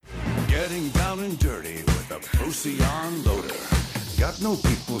getting down and dirty with a Procyon loader. Got no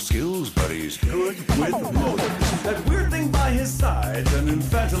people skills, but he's good with motors. That weird thing by his side, an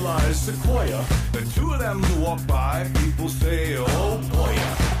infantilized Sequoia. The two of them walk by, people say, oh boy.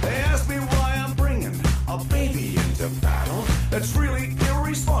 They ask me why I'm bringing a baby into battle. That's really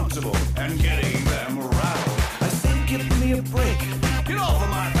irresponsible and getting them rattled. I say, give me a break. Get off of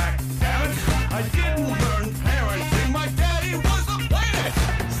my back, damn it. I didn't learn parenting. My daddy was a planet.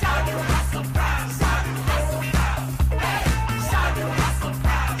 Shout you hustle proud, shout you hustle proud. Hey, shout you hustle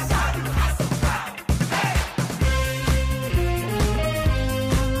proud, shout you hustle proud.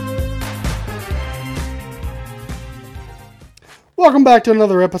 Welcome back to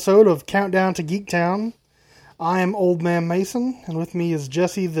another episode of Countdown to Geektown. I am Old Man Mason, and with me is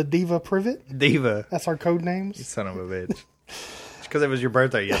Jesse the Diva Privet. Diva. That's our code names. You son of a bitch. Just because it was your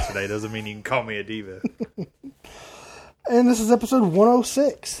birthday yesterday doesn't mean you can call me a diva. And this is episode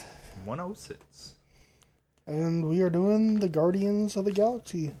 106. 106. And we are doing the Guardians of the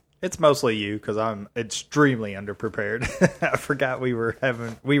Galaxy. It's mostly you because I'm extremely underprepared. I forgot we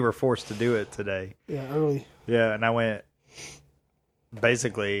were forced to do it today. Yeah, early. Yeah, and I went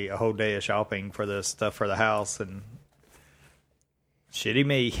basically a whole day of shopping for the stuff for the house, and shitty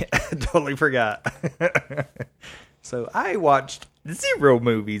me, I totally forgot. So I watched 0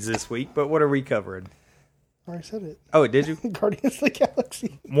 movies this week, but what are we covering? I already said it. Oh, did you? Guardians of the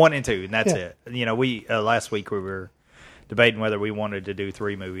Galaxy. 1 and 2, and that's Yeah. it. You know, we last week we were debating whether we wanted to do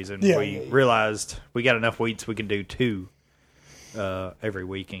 3 movies, and Yeah, we realized we got enough weeks we can do 2 every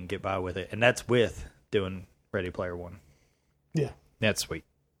week and get by with it, and that's with doing Ready Player One. Yeah. That's sweet.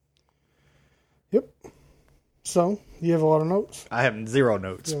 Yep. So, you have a lot of notes? I have 0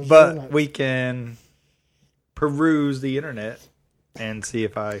 notes, Yeah, 0 but notes. we can peruse the internet and see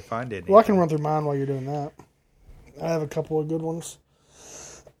if I find it. Well, I can run through mine while you're doing that. I have a couple of good ones.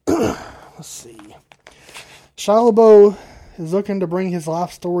 Let's see. Shia LaBeouf is looking to bring his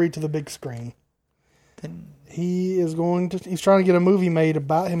life story to the big screen. He's trying to get a movie made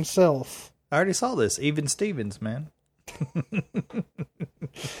about himself I already saw this. Even Stevens, man.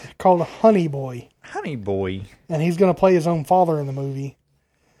 called Honey Boy. Honey Boy. And he's going to play his own father in the movie.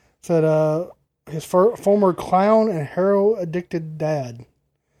 Said his former clown and hero-addicted dad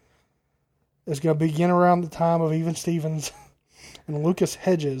is going to begin around the time of Even Stevens. And Lucas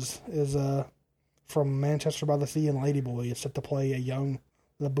Hedges is from Manchester by the Sea and Ladyboy is set to play a young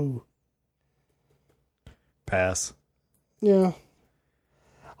LaBeouf. Pass. Yeah.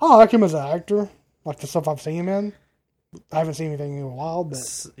 I like him as an actor. Like the stuff I've seen him in. I haven't seen anything in a while, but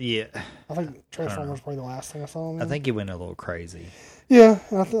Yeah. I think Transformers was probably the last thing I saw him in. I think he went a little crazy. Yeah,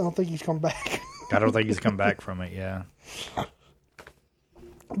 I don't think he's come back. I don't think he's come back from it, yeah.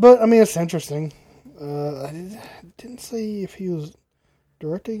 But, I mean, it's interesting. I didn't say if he was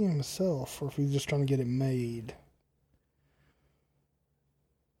directing himself or if he was just trying to get it made.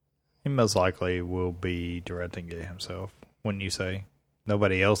 He most likely will be directing it himself, wouldn't you say?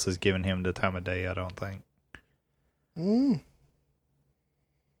 Nobody else is giving him the time of day, I don't think. I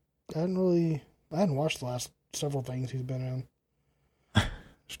hadn't watched the last several things he's been in.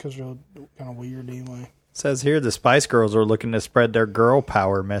 Just because they're kind of weird anyway. It says here the Spice Girls are looking to spread their girl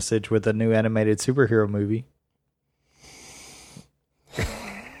power message with a new animated superhero movie.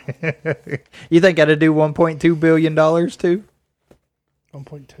 You think I'd do $1.2 billion too?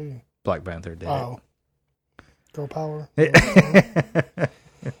 1.2. Black Panther did Oh. Girl power. it.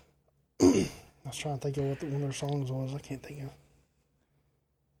 I was trying to think of what one of their songs was. I can't think of.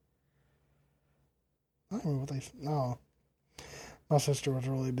 I don't remember what they. No. My sister was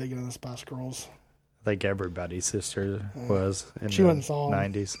really big into the Spice Girls. I think everybody's sister was in She the wasn't saw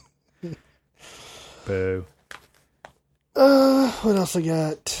 'em. 90s. Boo. What else I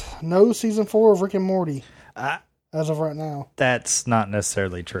got? No season 4 of Rick and Morty. As of right now. That's not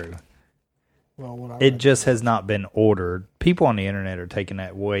necessarily true. Well, what I It read. just has not been ordered. People on the internet are taking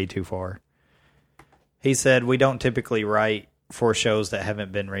that way too far. He said, we don't typically write for shows that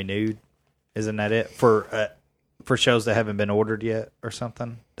haven't been renewed. Isn't that it? For shows that haven't been ordered yet or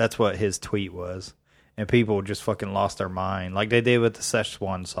something? That's what his tweet was. And people just fucking lost their mind. Like they did with the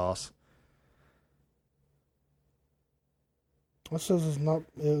Szechuan sauce. It says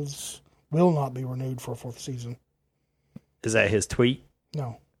will not be renewed for a 4th season. Is that his tweet?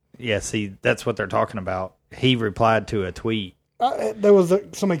 No. Yeah, see, that's what they're talking about. He replied to a tweet. There was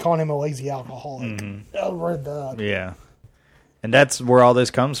somebody calling him a lazy alcoholic. Mm-hmm. I read that. Yeah. And that's where all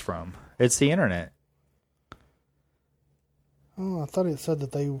this comes from. It's the internet. Oh, I thought it said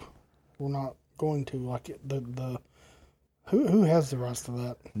that they were not going to. Like the who has the rights to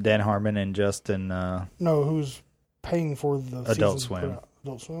that? Dan Harmon and Justin... No, who's paying for the Adult season Swim.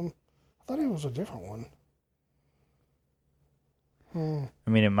 Adult Swim. I thought it was a different one. I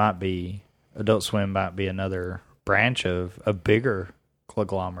mean, it might be Adult Swim might be another branch of a bigger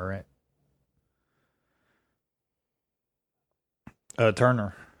conglomerate.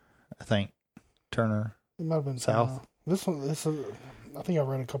 Turner, I think. Turner. It might have been South. This one, I think I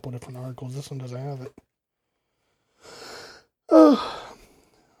read a couple of different articles. This one doesn't have it.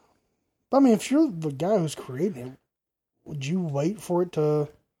 I mean, if you're the guy who's creating it, would you wait for it to...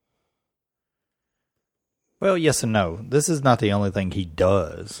 Well, yes and no. This is not the only thing he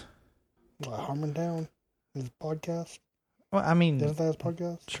does. Harmontown? His podcast? Well, I mean... Isn't that his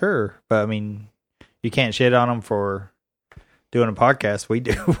podcast? Sure, but I mean, you can't shit on him for doing a podcast. We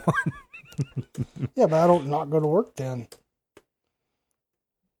do one. Yeah, but I don't not go to work then.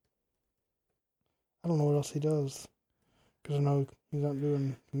 I don't know what else he does. Because I know he's not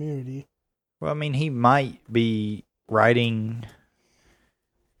doing Community. Well, I mean, he might be writing,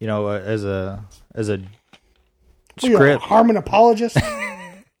 as a script. Harmon apologist?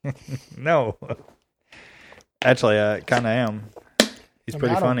 No. Actually, I kind of am. He's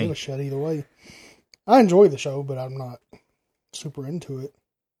pretty I don't funny. give a shit either way. I enjoy the show, but I'm not super into it.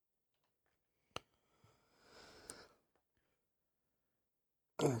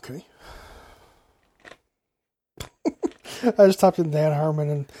 Okay. I just typed in Dan Harmon,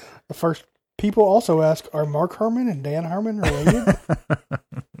 and the first people also ask, are Mark Harmon and Dan Harmon related?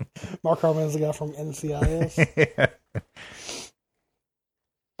 Mark Harmon is the guy from NCIS. Yeah.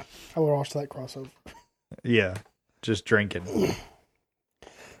 I would watch that crossover. Yeah, just drinking.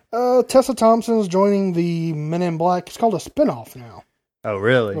 Tessa Thompson is joining the Men in Black. It's called a spinoff now. Oh,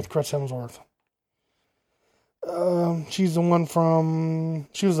 really? With Chris Hemsworth. She's the one from...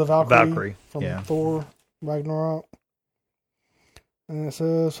 She was the Valkyrie from Thor Ragnarok. And it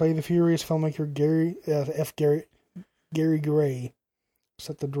says, Fate the Furious filmmaker Gary Gray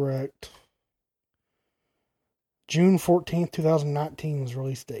set to direct. June 14th, 2019 was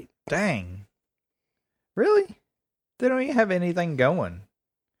release date. Dang. Really? They don't even have anything going.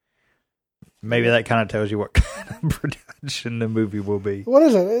 Maybe that kind of tells you what kind of production the movie will be. What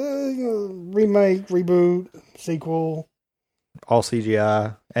is it? Remake, reboot, sequel. All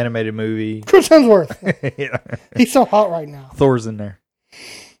CGI, animated movie. Chris Hemsworth. Yeah. He's so hot right now. Thor's in there.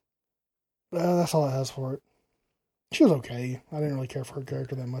 That's all it has for it. She was okay. I didn't really care for her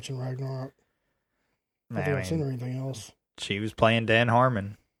character that much in Ragnarok. I haven't seen her anything else. She was playing Dan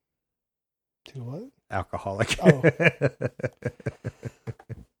Harmon. To what? Alcoholic. Oh.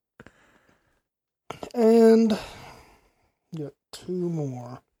 And got two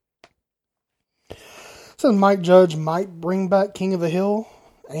more. It says Mike Judge might bring back King of the Hill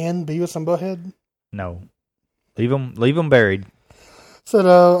and Beavis and Butthead. No. Leave them buried. Said,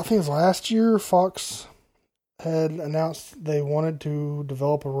 I think it was last year, Fox had announced they wanted to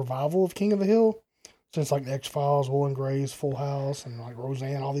develop a revival of King of the Hill. Since like X-Files, Will and Grace, Full House, and like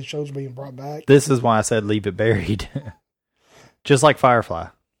Roseanne, all these shows are being brought back. This is why I said leave it buried. Just like Firefly.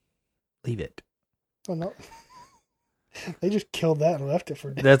 Leave it. Oh, no. They just killed that and left it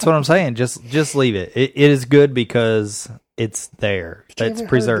for dead. That's what I'm saying. Just leave it. It is good because it's there. It's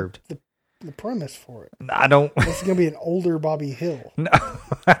preserved. The premise for it. I don't. It's going to be an older Bobby Hill. No,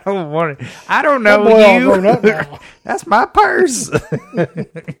 I don't want it. I don't know boy all you. grown up now. That's my purse.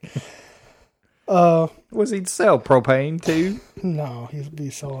 Was he sell propane too? No, he'd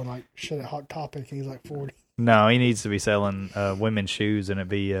be selling like shit at Hot Topic. He's like 40. No, he needs to be selling women's shoes and it'd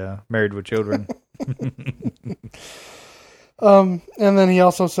be Married with Children. And then he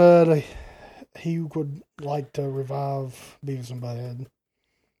also said he would like to revive Beavis and Butthead.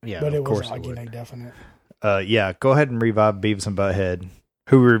 Yeah, but it wasn't like anything definite. Yeah, go ahead and revive Beavis and Butthead,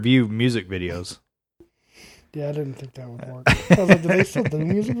 who review music videos. Yeah, I didn't think that would work. I was like, do they still do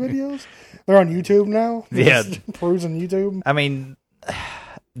music videos? They're on YouTube now? Yeah. Perusing YouTube? I mean,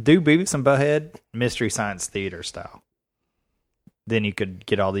 do Beavis and Butthead Mystery Science Theater style. Then you could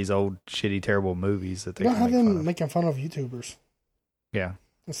get all these old, shitty, terrible movies that they don't can have make fun them of. making fun of YouTubers. Yeah.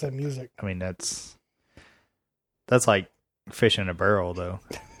 Instead of music. I mean, that's like fish in a barrel, though.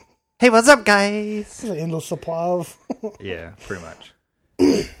 Hey, what's up, guys? It's an endless supply of... Yeah, pretty much.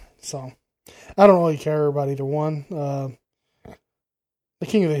 So, I don't really care about either one. The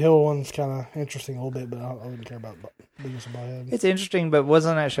King of the Hill one's kind of interesting a little bit, but I wouldn't care about Beavis and Butthead. It's interesting, but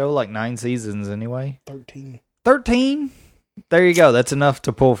wasn't that show like 9 seasons anyway? 13. 13? There you go. That's enough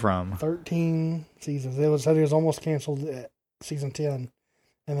to pull from. 13 seasons. It was almost canceled at season 10,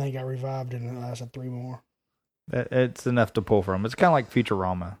 and then it got revived, and it lasted 3 more. It's enough to pull from. It's kind of like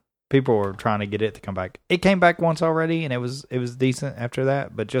Futurama. People were trying to get it to come back. It came back once already, and it was decent after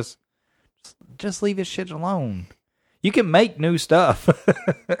that. But just leave his shit alone. You can make new stuff.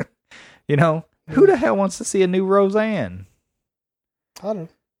 You know, who the hell wants to see a new Roseanne? I don't.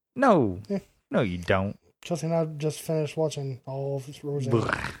 No, Yeah. no, you don't. Chelsea and I just finished watching all of this Roseanne.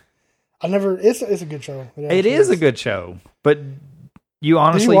 I never. It's a good show. It is a good show, but you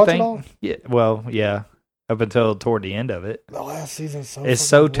honestly watch it think? all? Yeah. Well, yeah. Up until toward the end of it, The last season's so It's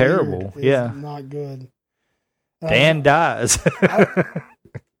so fucking weird. terrible. It's Yeah. not good. And Dan dies.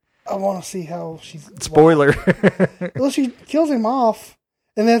 I want to see how she's. Spoiler. Well, she kills him off,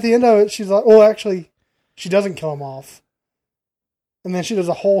 and then at the end of it, she's like, "Well, actually, she doesn't kill him off." And then she does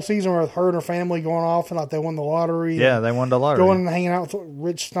a whole season with her and her family going off and like they won the lottery. Yeah, they won the lottery. Going and hanging out with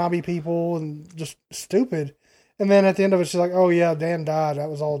rich, snobby people and just stupid. And then at the end of it, she's like, "Oh yeah, Dan died. That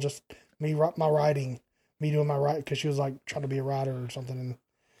was all just me, my writing, me doing my writing," because she was like trying to be a writer or something. And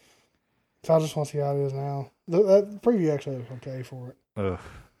so I just want to see how it is now. The preview actually was okay for it. Ugh,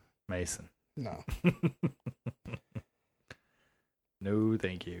 Mason. No, No,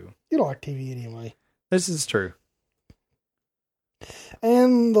 thank you. you don't like TV anyway. This is true.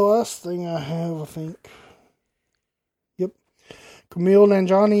 And the last thing I have, I think, yep, Kumail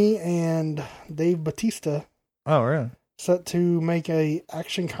Nanjiani and Dave Bautista Oh, really? set to make a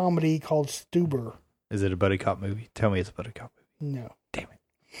action comedy called Stuber. Is it a buddy cop movie? Tell me it's a buddy cop movie. No. Damn it.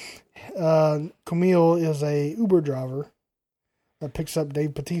 Kumail is a Uber driver that picks up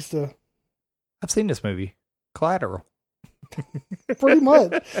Dave Bautista. I've seen this movie. Collateral. Pretty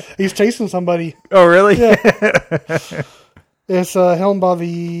much. He's chasing somebody. Oh, really? Yeah. It's helmed by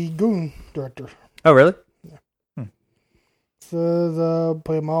the Goon director. Oh, really? So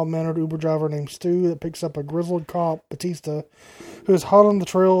play a mild-mannered Uber driver named Stu that picks up a grizzled cop, Batista, who is hot on the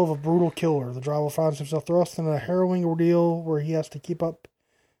trail of a brutal killer. The driver finds himself thrust in a harrowing ordeal where he has to keep up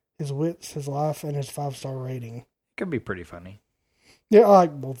his wits, his life, and his 5-star rating. Could be pretty funny. Yeah, I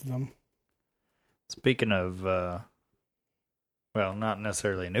like both of them. Speaking of, well, not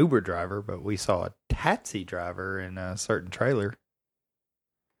necessarily an Uber driver, but we saw a taxi driver in a certain trailer.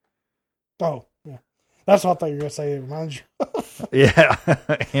 Oh, yeah. That's what I thought you were going to say. It reminds you. Yeah.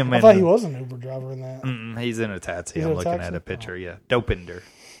 I thought he was an Uber driver in that. He's in a taxi. He's I'm in a looking taxi? at a picture. Yeah. Dopender.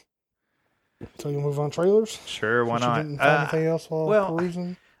 So you move on trailers? Sure, why Since you not? didn't find anything else while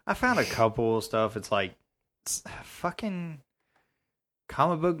perusing? I found a couple of stuff. It's like fucking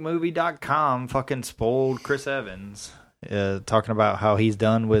comicbookmovie.com fucking spoiled Chris Evans talking about how he's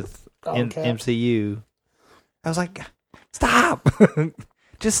done with MCU. I was like, stop.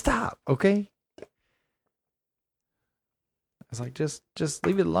 Just stop, okay? I was like, just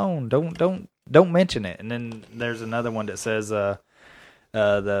leave it alone. Don't mention it. And then there's another one that says the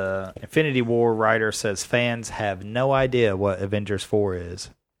Infinity War writer says fans have no idea what Avengers 4 is.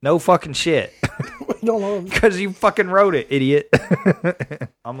 No fucking shit. We don't know. Because you fucking wrote it, idiot.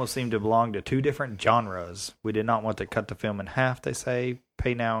 Almost seemed to belong to two different genres. We did not want to cut the film in half, they say.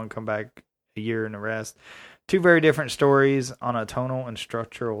 Pay now and come back a year and the rest. Two very different stories on a tonal and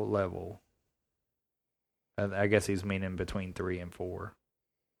structural level. I guess he's meaning between 3 and 4.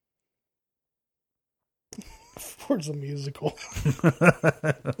 Ford's a musical.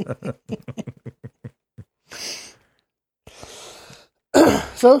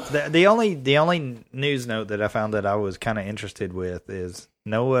 So the only news note that I found that I was kind of interested with is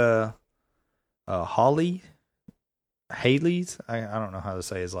Noah Hawley. Haley's. I don't know how to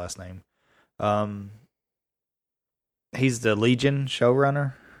say his last name. He's the Legion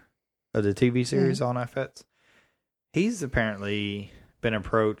showrunner of the TV series on FX. He's apparently been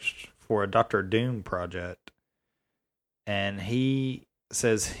approached for a Doctor Doom project, and he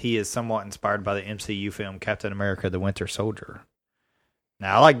says he is somewhat inspired by the MCU film Captain America: The Winter Soldier.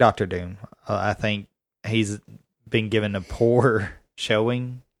 Now, I like Doctor Doom. I think he's been given a poor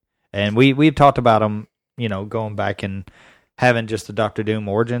showing, and we've talked about him, going back and having just a Doctor Doom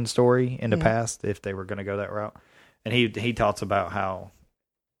origin story in the past if they were going to go that route. And he talks about how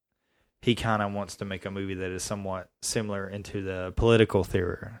he kind of wants to make a movie that is somewhat similar into the political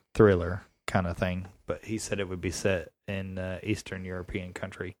thriller kind of thing, but he said it would be set in Eastern European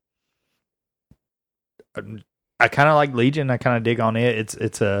country. I kind of like Legion. I kind of dig on it.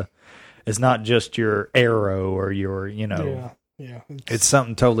 It's not just your Arrow or your, yeah. It's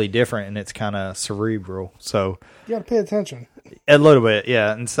something totally different, and it's kind of cerebral. So you got to pay attention. A little bit,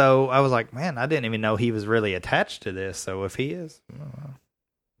 yeah. And so I was like, man, I didn't even know he was really attached to this. So if he is,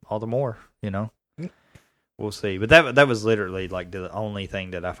 all the more, We'll see. But that was literally like the only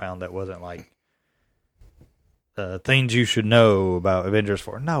thing that I found that wasn't like things you should know about Avengers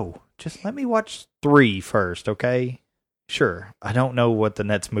 4. No, just let me watch 3 first, okay? Sure. I don't know what the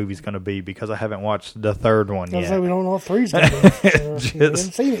next movie's going to be because I haven't watched the third one yet. I we don't know what 3's going to be. We haven't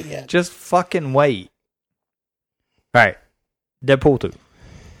seen it yet. Just fucking wait. All right. Deadpool 2.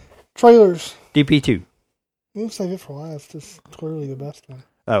 Trailers. DP2. We'll save it for last. It's clearly the best one.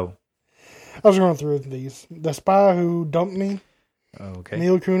 Oh. I was going through these. The Spy Who Dumped Me. Okay.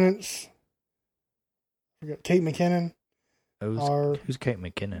 Mila Kunis. We got Kate McKinnon. Who's Kate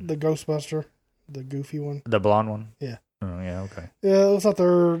McKinnon? The Ghostbuster. The goofy one. The blonde one? Yeah. Oh, yeah, okay. Yeah, it looks like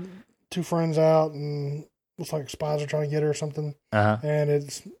they're two friends out and looks like spies are trying to get her or something. Uh-huh. And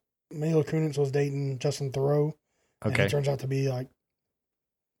it's Mila Kunis was dating Justin Theroux. And Okay. he turns out to be like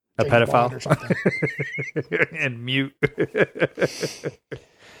A James pedophile? Bond or something. And mute.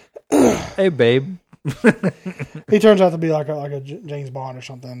 Hey, babe. He turns out to be like a James Bond or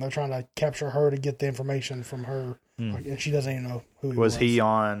something. They're trying to capture her to get the information from her. Like, and she doesn't even know who he was. Was he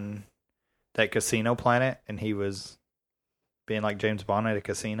on that casino planet and he was being like James Bond at a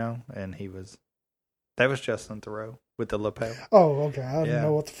casino? And that was Justin Theroux with the lapel. Oh, okay. I didn't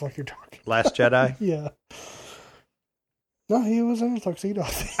know what the fuck you're talking about. Last Jedi? Yeah. No, he was in a tuxedo. I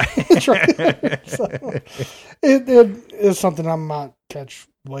think. So, it is something I might catch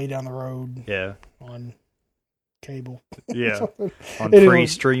way down the road. Yeah. On cable. Yeah. On Anyway, free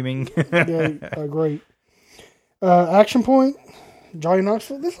streaming. Great. Action Point. Johnny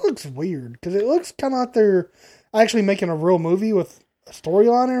Knoxville. This looks weird because it looks kind of like they're actually making a real movie with a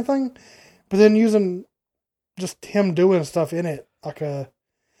storyline and everything, but then using just him doing stuff in it.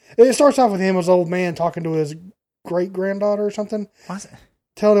 It starts off with him as an old man talking to his great granddaughter or something. What's it?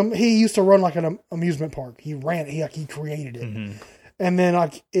 Telling him he used to run like an amusement park. He ran it. He created it. Mm-hmm. And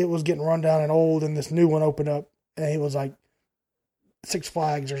then it was getting run down and old, and this new one opened up, and it was like Six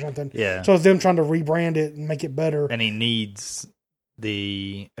Flags or something. Yeah. So it's them trying to rebrand it and make it better. And he needs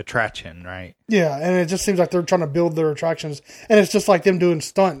the attraction, right? Yeah, and it just seems like they're trying to build their attractions, and it's just like them doing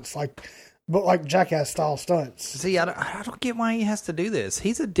stunts, but like Jackass style stunts. See, I don't get why he has to do this.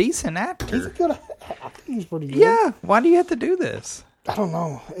 He's a decent actor. He's good. I think he's pretty good. Yeah. Why do you have to do this? I don't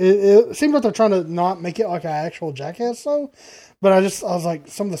know. It seems like they're trying to not make it like an actual Jackass though. But I was like,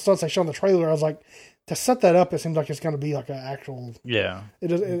 some of the stunts they show in the trailer, I was like, to set that up, it seems like it's going to be like an actual. Yeah.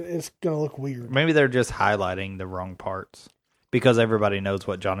 It's going to look weird. Maybe they're just highlighting the wrong parts because everybody knows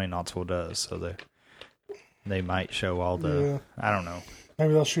what Johnny Knoxville does, so they might show all the. Yeah. I don't know.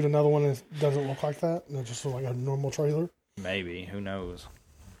 Maybe they'll shoot another one that doesn't look like that, and it just looks like a normal trailer. Maybe, who knows?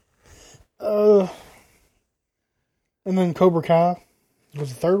 And then Cobra Kai was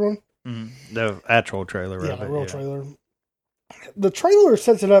the third one. Mm-hmm. The actual trailer, Yeah, of the it, real trailer. The trailer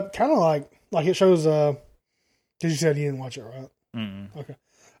sets it up kind of like it shows. Because you said you didn't watch it, right? Mm-mm. Okay.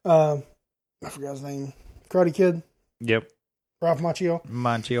 I forgot his name. Karate Kid. Yep. Ralph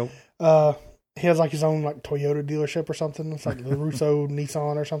Macchio. He has like his own like Toyota dealership or something. It's like the Russo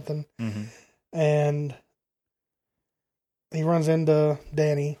Nissan or something. Mm-hmm. And he runs into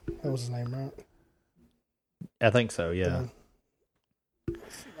Danny. That was his name, right? I think so. Yeah.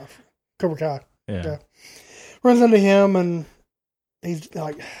 Cobra Kai. Yeah. Runs into him, and he's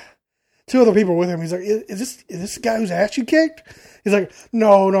like, two other people with him. He's like, "Is this the guy whose ass you kicked?" He's like,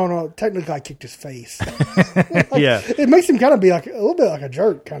 "No. Technically, I kicked his face." Yeah. It makes him kind of be like a little bit like a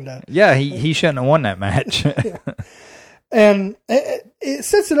jerk, kind of. Yeah. He shouldn't have won that match. Yeah. And it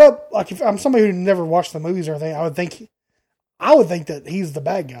sets it up like if I'm somebody who never watched the movies or anything, I would think that he's the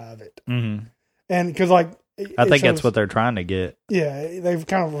bad guy of it. Mm-hmm. And because like. I think that's what they're trying to get. Yeah, they've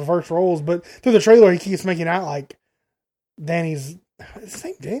kind of reversed roles, but through the trailer, he keeps making out like Danny's. Is his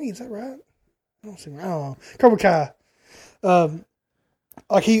name Danny? Is that right? I don't know. Cobra Kai.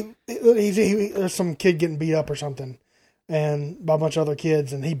 Like there's some kid getting beat up or something, and by a bunch of other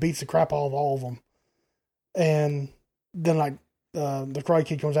kids, and he beats the crap out of all of them. And then like the Karate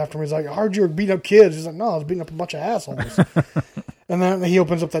Kid comes after him. He's like, "I heard you were beating up kids." He's like, "No, I was beating up a bunch of assholes." And then he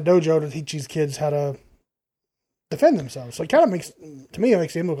opens up that dojo to teach these kids how to defend themselves. So it kind of makes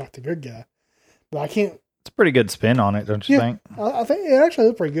him look like the good guy. But I can't. It's a pretty good spin on it, don't you think? I think it actually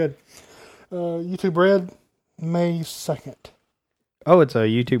looks pretty good. YouTube Red, May 2nd. Oh, it's a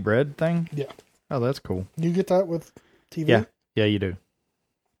YouTube Red thing? Yeah. Oh, that's cool. You get that with TV? Yeah, you do.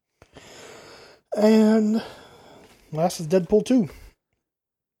 And last is Deadpool 2.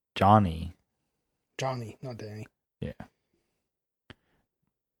 Johnny, not Danny. Yeah.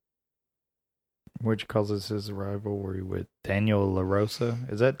 Which causes his rivalry with Daniel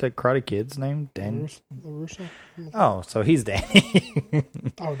LaRosa. Is that the Karate Kid's name? LaRusso? Oh, so he's Danny.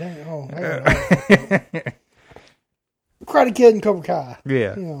 Oh, Danny. Oh, Karate Kid and Cobra Kai.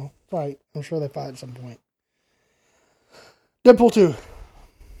 Yeah. Fight. I'm sure they fight at some point. Deadpool 2.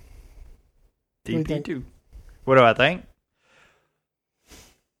 DP2. What do I think?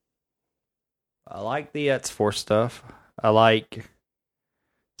 I like the X-Force stuff. I like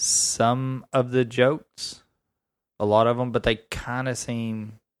some of the jokes, a lot of them, but they kind of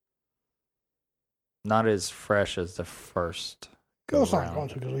seem not as fresh as the first go No, it's not round. going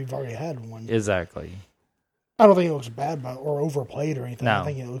to because we've already had one. Exactly. I don't think it looks bad or overplayed or anything. No. I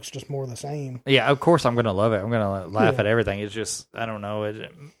think it looks just more the same. Yeah, of course I'm gonna love it. I'm gonna laugh Yeah. at everything. It's just I don't know.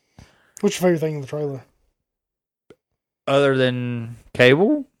 What's your favorite thing in the trailer? Other than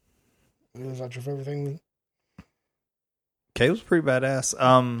Cable, Is that your favorite thing? Cable's pretty badass.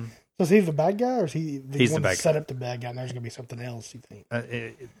 So is he the bad guy or is he the He's the one bad that guy. set up the bad guy and there's going to be something else, you think?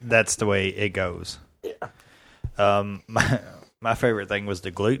 That's the way it goes. My favorite thing was the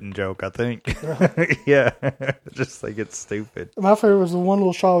gluten joke. I think. Yeah, just think it's stupid. My favorite was the one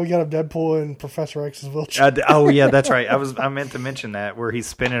little shot we got of Deadpool in Professor X's wheelchair. Oh yeah, that's right. I meant to mention that where he's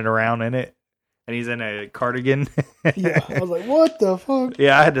spinning around in it, and he's in a cardigan. Yeah, I was like, what the fuck?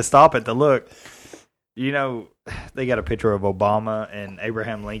 Yeah, I had to stop it to look. You know, they got a picture of Obama and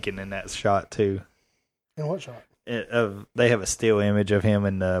Abraham Lincoln in that shot too. In what shot? They have a still image of him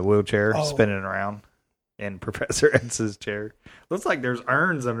in the wheelchair spinning around in Professor X's chair. Looks like there's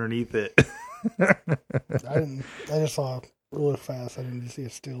urns underneath it. I just saw it really fast. I didn't see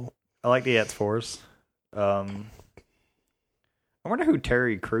it still. I like the X-Force. I wonder who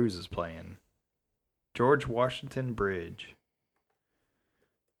Terry Crews is playing. George Washington Bridge.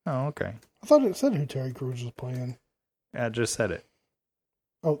 Oh, okay. I thought it said who Terry Crews was playing. I just said it.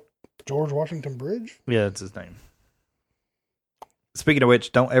 Oh, George Washington Bridge? Yeah, that's his name. Speaking of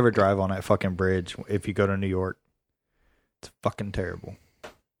which, don't ever drive on that fucking bridge if you go to New York. It's fucking terrible.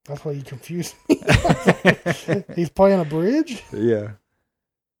 That's why you confused me. He's playing a bridge? Yeah.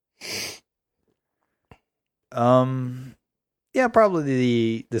 Yeah,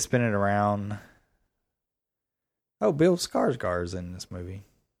 probably the spinning around. Oh, Bill Skarsgård's in this movie.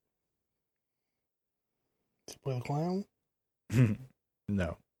 Does he play the clown?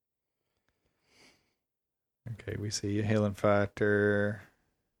 No. Okay, we see Helen Factor.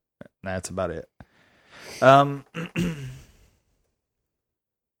 That's about it.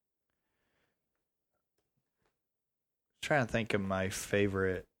 Trying to think of my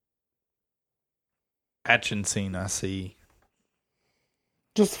favorite action scene I see.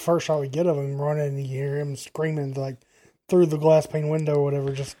 Just the first shot we get of him running and you hear him screaming like through the glass pane window or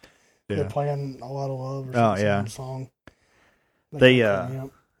whatever, just they're playing A Lot of Love or some song. They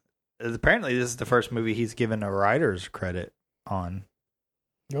apparently this is the first movie he's given a writer's credit on.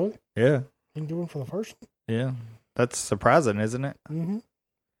 Really? Yeah. You can do it for the first one? Yeah. That's surprising, isn't it? Mm-hmm.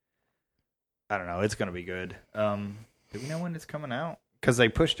 I don't know. It's going to be good. Do we know when it's coming out? Because they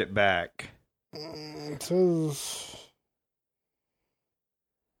pushed it back. It says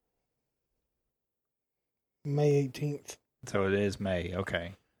May 18th. So it is May.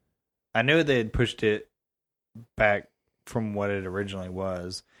 Okay. I knew they had pushed it back from what it originally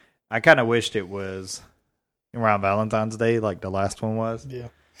was. I kind of wished it was around Valentine's Day like the last one was. Yeah.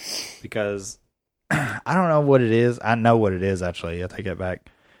 Because I don't know what it is. I know what it is, actually. I take it back.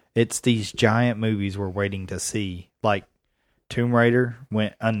 It's these giant movies we're waiting to see. Like Tomb Raider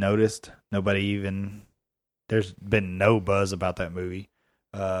went unnoticed. Nobody even... There's been no buzz about that movie.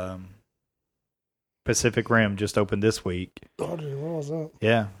 Pacific Rim just opened this week. Oh, I didn't realize that.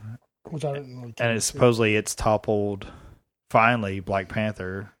 Yeah. Which I didn't really care And to see. supposedly it's toppled, finally, Black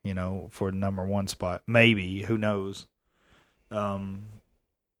Panther, for the number one spot. Maybe. Who knows?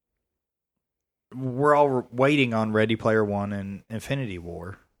 We're all waiting on Ready Player One and Infinity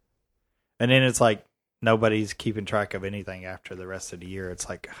War. And then it's like nobody's keeping track of anything after the rest of the year. It's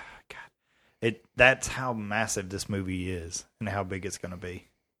like, God. That's how massive this movie is and how big it's going to be.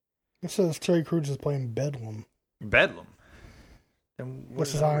 It says Terry Crews is playing Bedlam. Bedlam. Then what This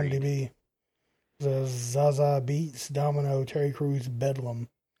is does that read? IMDb. It says Zaza Beats, Domino, Terry Crews, Bedlam.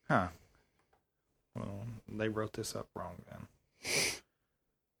 Huh. Well, they wrote this up wrong then.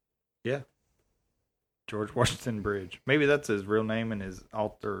 Yeah. George Washington Bridge. Maybe that's his real name and his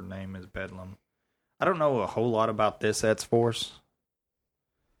alter name is Bedlam. I don't know a whole lot about this X-Force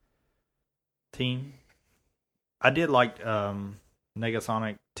team. I did like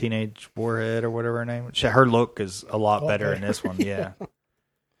Negasonic Teenage Warhead or whatever her name. Her look is a lot better in this one, yeah.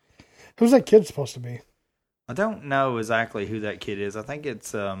 Who's that kid supposed to be? I don't know exactly who that kid is. I think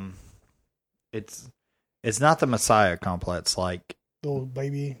it's not the Messiah complex like The little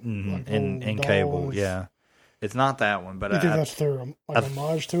baby? Like in little Cable, dolls? yeah. It's not that one, but You think that's their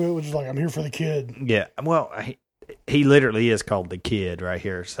homage to it? Which is like, I'm here for the kid. yeah. Well, he literally is called the kid right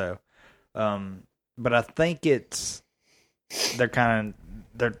here. So, but I think they're trying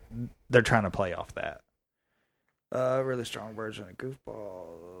to play off that. Really strong version of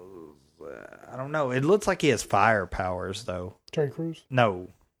Goofballs. I don't know. It looks like he has fire powers though. Terry Crews? No,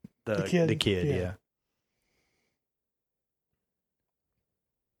 the kid, Yeah.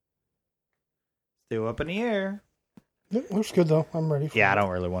 yeah. Still up in the air. It looks good though. I'm ready for Yeah, it. I don't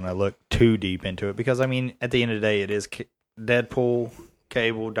really want to look too deep into it because, I mean, at the end of the day, it is Deadpool,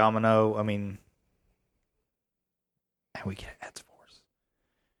 Cable, Domino. I mean, and we get X-Force.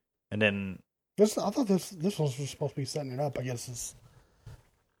 And then... I thought this was supposed to be setting it up. I guess it's...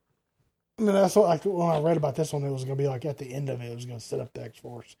 I mean, that's what, like, when I read about this one, it was going to be like at the end of it, it was going to set up the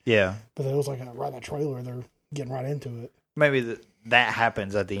X-Force. Yeah. But it was like right in the trailer, they're getting right into it. Maybe that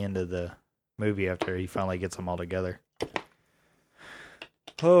happens at the end of the movie after he finally gets them all together.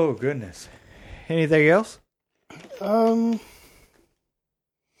 Oh, goodness. Anything else? Not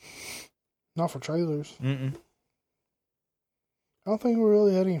for trailers. Mm-mm. I don't think we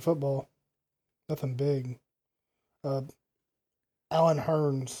really had any football. Nothing big. Alan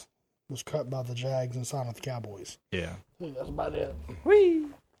Hearns was cut by the Jags and signed with the Cowboys. Yeah. I think that's about it. Whee!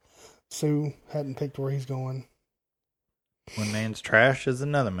 Sue hadn't picked where he's going. One man's trash is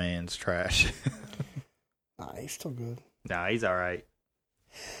another man's trash. Nah, he's still good. Nah, he's all right.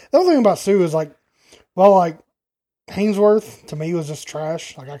 The other thing about Sue is like, well, like Hainsworth to me was just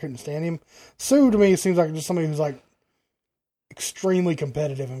trash. Like I couldn't stand him. Sue to me seems like just somebody who's like extremely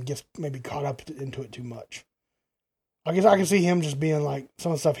competitive and gets maybe caught up into it too much. I guess I can see him just being like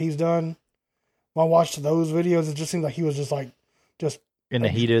some of the stuff he's done. When I watched those videos, it just seemed like he was just In the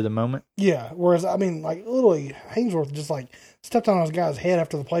heat of the moment? yeah. Whereas I mean, like literally, Hainsworth just like stepped on his guy's head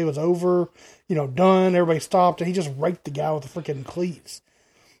after the play was over. Done. Everybody stopped, and he just raked the guy with the freaking cleats.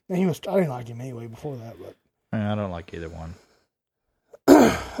 And I didn't like him anyway before that, but I don't like either one.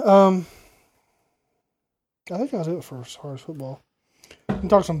 I think that was it for as far as football. We can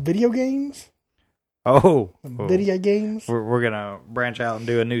talk some video games. Video games. We're going to branch out and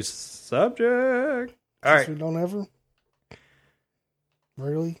do a new subject. All right. We don't ever.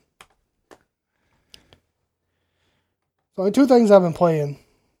 Really? So, two things I've been playing.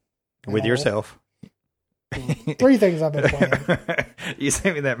 With yourself. 3 things I've been playing. You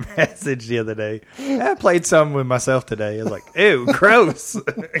sent me that message the other day. I played some with myself today. I was like, ew, gross.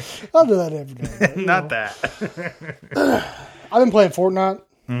 I'll do that every day. But, Not that. I've been playing Fortnite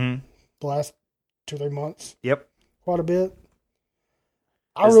Mm-hmm. the last 2-3 months. Yep. Quite a bit.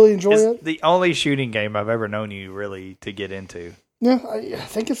 I really enjoy it's it. The only shooting game I've ever known you really to get into. Yeah, I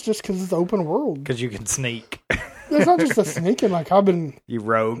think it's just because it's open world. Because you can sneak. It's not just the sneaking. Like I've been You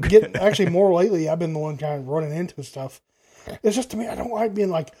rogue. getting actually more lately. I've been the one kind of running into stuff. It's just to me, I don't like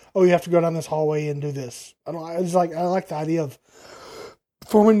being like, oh, you have to go down this hallway and do this. I don't. It's like I like the idea of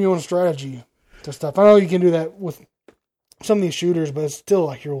forming your own strategy to stuff. I know you can do that with some of these shooters, but it's still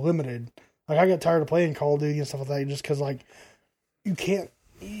like you're limited. Like I got tired of playing Call of Duty and stuff like that just because like you can't.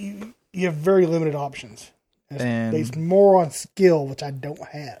 You have very limited options. It's based more on skill, which I don't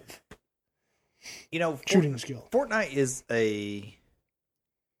have. Shooting skill. Fortnite is a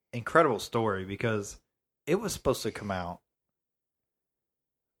incredible story because it was supposed to come out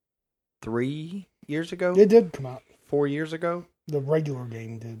 3 years ago. It did come out. 4 years ago. The regular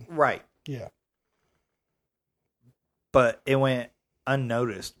game did. Right. Yeah. But it went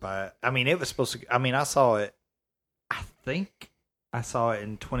unnoticed by. I mean, it was supposed to. I mean, I saw it. I think I saw it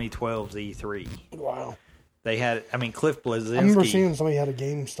in 2012's E3. Wow. They had. I mean, Cliff Bleszinski. I remember seeing somebody had a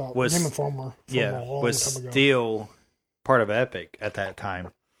GameStop. Was- Game Informer. was still part of Epic at that time,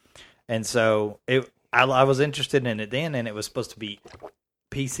 and so I was interested in it then, and it was supposed to be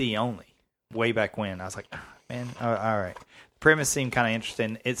PC only way back when. I was like, man, all right. The premise seemed kind of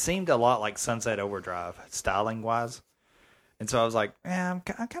interesting. It seemed a lot like Sunset Overdrive, styling wise, and so I was like, yeah,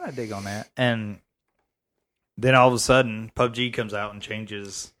 I kind of dig on that. And then all of a sudden, PUBG comes out and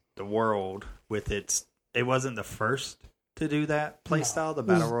changes the world with its. It wasn't the first to do that play style, the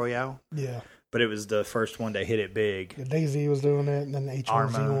Battle Royale. Yeah. But it was the first one to hit it big. Yeah, DayZ was doing it, and then the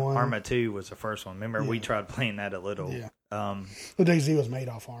H1Z1. Arma 2 was the first one. Remember, we tried playing that a little. Yeah. The DayZ was made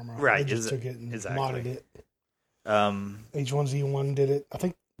off Arma. Right, They just took it and exactly. modded it. H1Z1 H1Z1 did it. I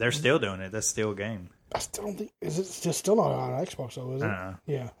think they're still doing it. That's still a game. I still don't think is it just still not on Xbox though, is it? Uh-uh.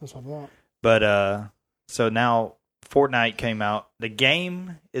 Yeah, that's what I thought. But so now Fortnite came out. The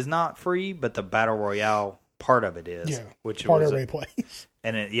game is not free, but the Battle Royale part of it is. Yeah, which part was everybody plays.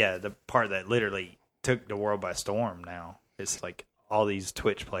 And the part that literally took the world by storm now. It's like all these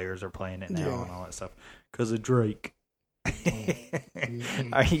Twitch players are playing it now and all that stuff because of Drake.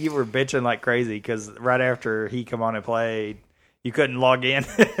 You were bitching like crazy because right after he come on and played, you couldn't log in.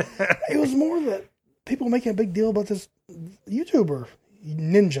 It was more that people making a big deal about this YouTuber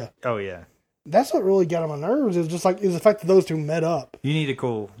Ninja. Oh yeah, That's what really got on my nerves. Is just like is the fact that those two met up. you need a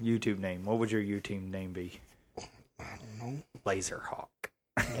cool YouTube name. What would your YouTube name be? I don't know. Laserhawk.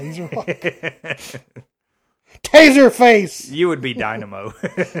 Laserhawk. Taser face! You would be Dynamo.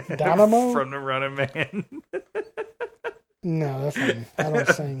 Dynamo? From the Running Man. No, that's not. I don't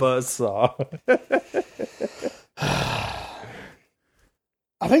sing. Buzzsaw.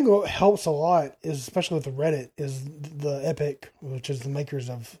 I think what helps a lot is, especially with the Reddit, is the Epic, which is the makers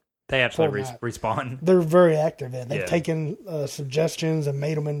of. They actually Fortnite. respawn. They're very active in. They've Yeah. taken suggestions and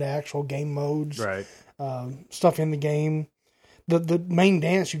made them into actual game modes. Right. Stuff in the game. The main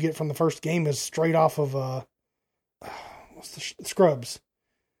dance you get from the first game is straight off of what's the Scrubs.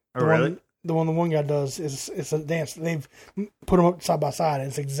 Oh, really? The one guy does is it's a dance. They've put them up side by side, and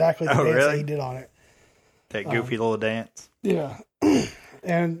it's exactly the dance that he did on it. That goofy little dance. Yeah,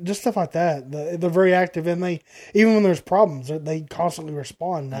 and just stuff like that. They're very active, and they even when there's problems, they constantly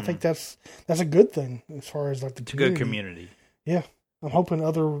respond. I think that's a good thing as far as like the It's a good community. Yeah, I'm hoping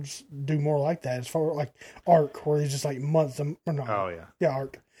others do more like that. As far as like Ark, where it's just like months. Ark. Yeah.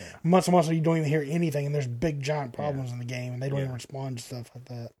 Months and months, and you don't even hear anything, and there's big giant problems in the game, and they don't even respond to stuff like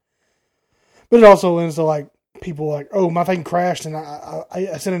that. But it also lends to like people like, oh, my thing crashed, and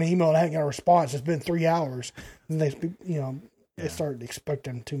I sent an email and I haven't got a response. It's been 3 hours, and they start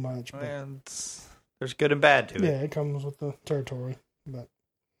expecting too much. But, And there's good and bad to it. yeah, it comes with the territory.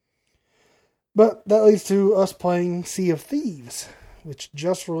 But that leads to us playing Sea of Thieves, which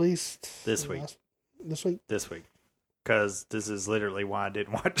just released This week. This week. Because this is literally why I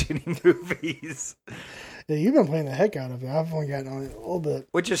didn't watch any movies. Yeah, you've been playing the heck out of it. I've only gotten on it a little bit.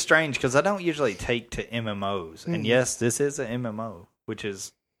 Which is strange because I don't usually take to MMOs. And yes, this is an MMO, which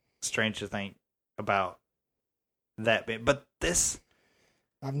is strange to think about that bit. But this...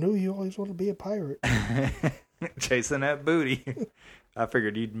 I knew you always wanted to be a pirate. Chasing that booty. I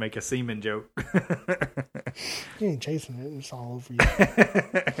figured you'd make a semen joke. You ain't chasing it. It's all over you.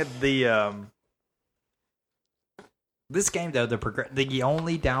 This game, though, the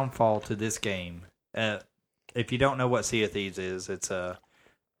only downfall to this game, if you don't know what Sea of Thieves is, it's a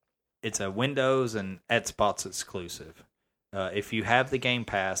Windows and Xbox exclusive. If you have the Game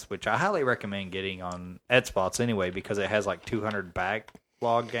Pass, which I highly recommend getting on Xbox anyway, because it has like 200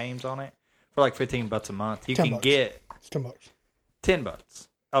 backlog games on it for like $15 a month. You can get it's $10. $10.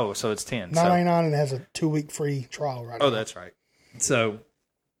 Oh, so it's 10. $9.99 and it has a 2-week free trial right now. Oh, that's right. So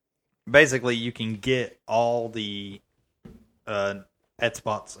basically, you can get all the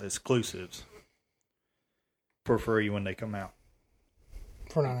Xbox exclusives for free when they come out.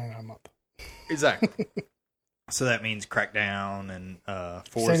 For $9.99 a month. Exactly. So that means Crackdown and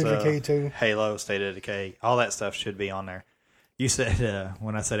State of Decay Forza, 2. Halo, State of Decay, all that stuff should be on there. You said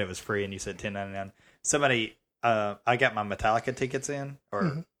when I said it was free, and you said $10.99. Somebody, I got my Metallica tickets in,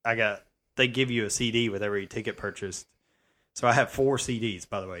 or they give you a CD with every ticket purchased. So I have 4 CDs.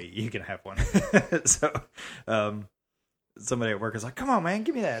 By the way, you can have one. So somebody at work is like, "Come on, man,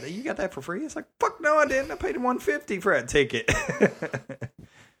 give me that. You got that for free?" It's like, "Fuck no, I didn't. I paid $150 for that ticket."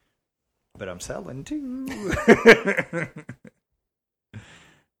 But I'm selling too.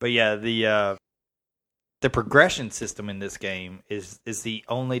 But yeah, the progression system in this game is the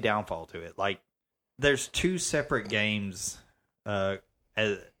only downfall to it. Like, there's 2 separate games. As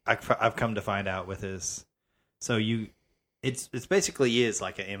I've come to find out with this, so it's basically is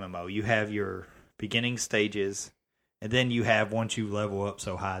like an MMO. You have your beginning stages, and then you have, once you level up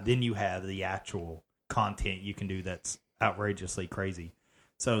so high, then you have the actual content you can do that's outrageously crazy.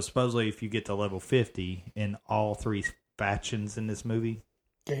 So supposedly, if you get to level 50 in all 3 factions in this game,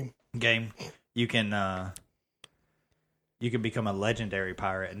 you can become a legendary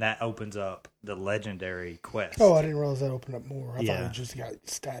pirate, and that opens up the legendary quest. Oh, I didn't realize that opened up more. I thought it just got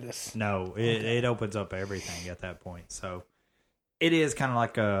status. No, it opens up everything at that point. So it is kind of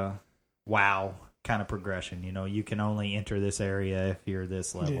like a WoW kind of progression. You know, you can only enter this area if you're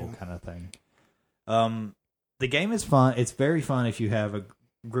this level kind of thing. The game is fun. It's very fun if you have a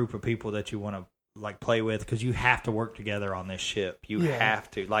group of people that you want to like play with, because you have to work together on this ship. You have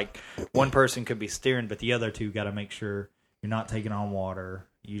to. Like, one person could be steering, but the other 2 got to make sure you're not taking on water.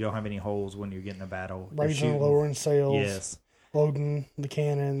 You don't have any holes when you're getting a battle. Raising and lowering sails. Yes. Loading the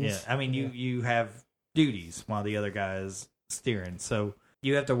cannons. Yeah. I mean, you have duties while the other guy is steering. So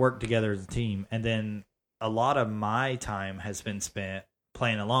you have to work together as a team. And then a lot of my time has been spent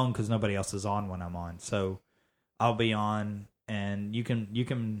playing alone because nobody else is on when I'm on. So I'll be on, and you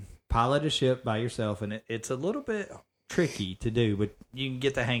can pilot a ship by yourself, and it's a little bit tricky to do, but you can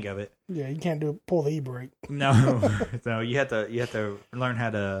get the hang of it. Yeah, you can't pull the e-brake. No, you have to learn how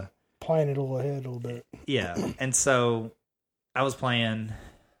to plan it a little ahead a little bit. Yeah, and so I was playing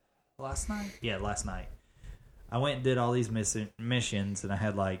last night. Yeah, last night I went and did all these missions, and I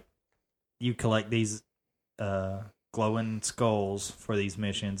had like, you collect these glowing skulls for these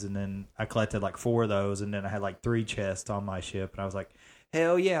missions, and then I collected like 4 of those, and then I had like 3 chests on my ship, and I was like,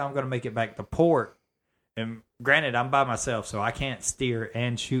 hell yeah, I'm going to make it back to port. And granted, I'm by myself, so I can't steer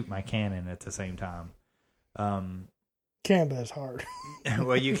and shoot my cannon at the same time. Canada is hard.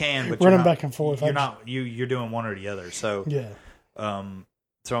 Well, you can, but running you're not, back and forth. You're doing one or the other. So yeah.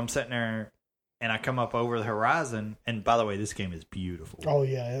 So I'm sitting there, and I come up over the horizon. And by the way, this game is beautiful. Oh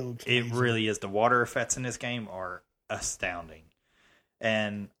yeah, it looks. It amazing. really is. The water effects in this game are astounding.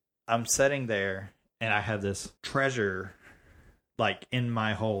 And I'm sitting there, and I have this treasure, like in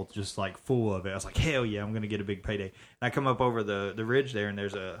my hold, just like full of it. I was like, hell yeah, I'm gonna get a big payday. And I come up over the ridge there, and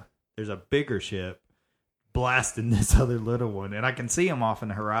there's a bigger ship blasting this other little one, and I can see him off in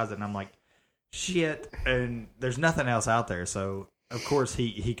the horizon. I'm like, shit, and there's nothing else out there. So of course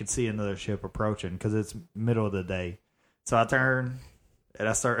he could see another ship approaching because it's middle of the day. So I turn and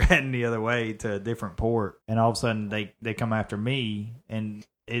I start heading the other way to a different port, and all of a sudden they come after me, and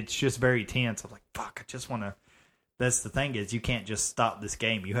it's just very tense. I'm like, fuck, I just want to. That's the thing, is you can't just stop this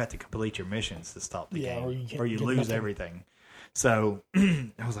game. You have to complete your missions to stop the game, or you lose everything. So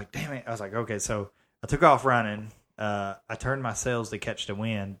I was like, damn it. I was like, okay, so I took off running. I turned my sails to catch the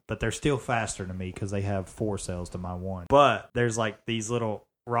wind, but they're still faster than me because they have 4 sails to my 1. But there's like these little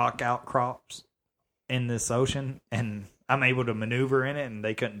rock outcrops in this ocean, and I'm able to maneuver in it, and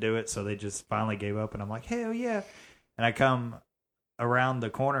they couldn't do it, so they just finally gave up. And I'm like, hell yeah. And I come around the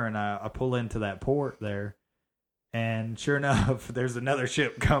corner, and I pull into that port there, and sure enough, there's another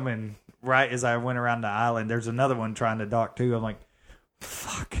ship coming right as I went around the island. There's another one trying to dock too. I'm like,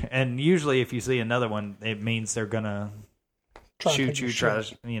 fuck. And usually if you see another one, it means they're gonna shoot you,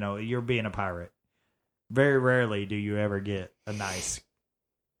 you're being a pirate. Very rarely do you ever get a nice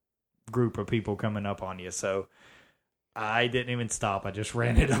group of people coming up on you. So I didn't even stop. I just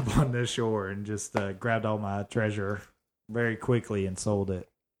ran it up on the shore and just grabbed all my treasure very quickly and sold it.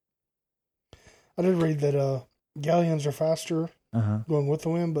 I did read that galleons are faster going with the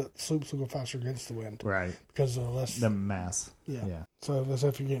wind, but sloops will go faster against the wind. Right. Because of less... The mass. Yeah. So as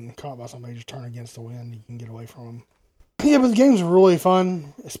if you're getting caught by somebody, just turn against the wind, you can get away from them. Yeah, but the game's really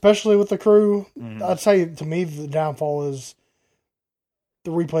fun, especially with the crew. Mm-hmm. I'd say, to me, the downfall is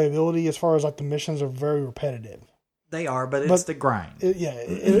the replayability, as far as like the missions are very repetitive. They are, but it's the grind. And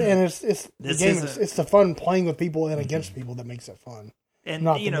it's the game. It's the fun playing with people and against people that makes it fun. And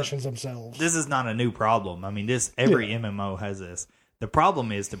not the missions themselves. This is not a new problem. I mean, every MMO has this. The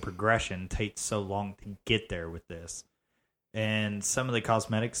problem is the progression takes so long to get there with this. And some of the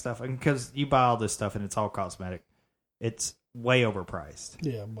cosmetic stuff, because you buy all this stuff and it's all cosmetic, it's way overpriced.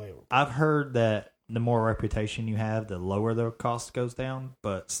 Yeah, way overpriced. I've heard that the more reputation you have, the lower the cost goes down.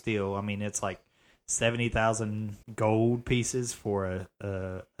 But still, I mean, it's like 70,000 gold pieces for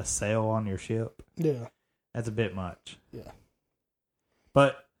a sail on your ship. Yeah. That's a bit much. Yeah.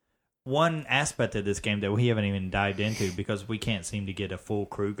 But one aspect of this game that we haven't even dived into, because we can't seem to get a full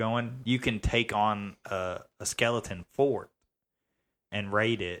crew going, you can take on a skeleton fort and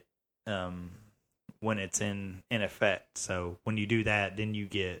raid it when it's in effect. So when you do that, then you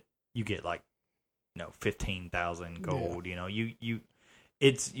get like 15,000 gold. Yeah.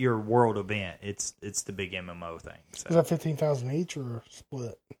 It's your world event. It's the big MMO thing. So. Is that 15,000 each or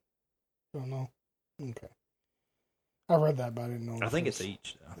split? I don't know. Okay. I read that, but I didn't know. I think it's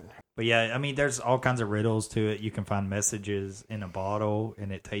each, though. But yeah, I mean, there's all kinds of riddles to it. You can find messages in a bottle,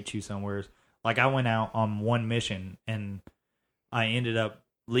 and it takes you somewhere. Like, I went out on one mission, and I ended up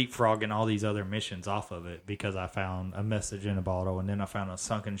leapfrogging all these other missions off of it because I found a message in a bottle, and then I found a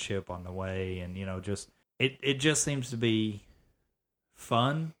sunken ship on the way, and, it just seems to be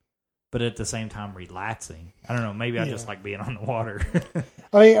fun, but at the same time relaxing. I don't know. Maybe I just like being on the water.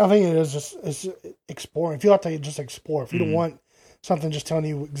 I think it is it's exploring. If you like to just explore, if you don't want something just telling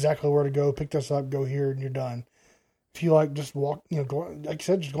you exactly where to go, pick this up, go here, and you're done. If you like, just walk. Go, like you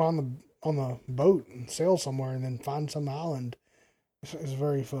said, just go on the boat and sail somewhere, and then find some island. It's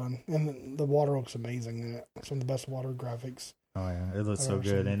very fun, and the water looks amazing in it. Some of the best water graphics. Oh yeah, it looks so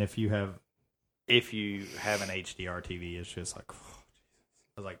good. And if you have an HDR TV, it's just like.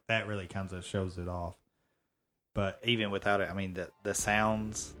 Like that really kind of shows it off. But even without it, I mean the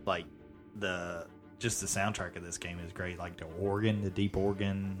sounds, like the soundtrack of this game is great. Like the deep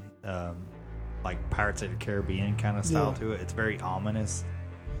organ, like Pirates of the Caribbean kind of style to it. It's very ominous.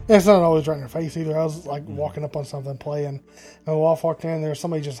 Yeah, it's not always right in your face either. I was like walking up on something playing, and while I walked in, there was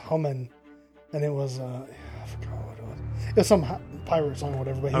somebody just humming, and it was I forgot what it was. It was some pirate song or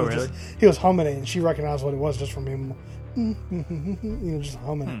whatever. But he was humming it, and she recognized what it was just from him. Just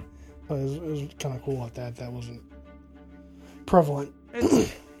humming. So it was kind of cool like that. That wasn't prevalent.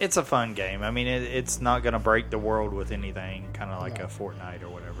 It's a fun game. I mean, it's not going to break the world with anything, kind of like a Fortnite or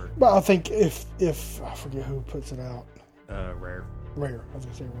whatever. But I think if I forget who puts it out. Rare. I was going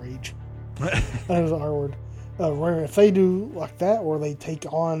to say Rage. That is our word. Rare. If they do like that, where they take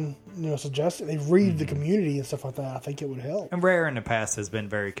on, suggestions, they read the community and stuff like that, I think it would help. And Rare in the past has been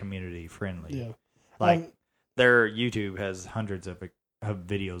very community friendly. Yeah. Like, their YouTube has hundreds of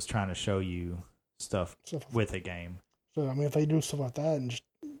videos trying to show you stuff with a game. So, I mean, if they do stuff like that and just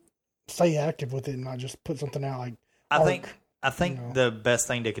stay active with it and not just put something out like I think the best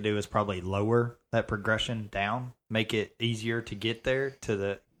thing they could do is probably lower that progression down, make it easier to get there to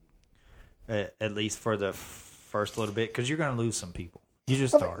the at least for the first little bit, because you're going to lose some people. You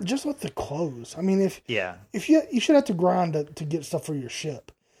just start. Just with the clothes. I mean, if you should have to grind to get stuff for your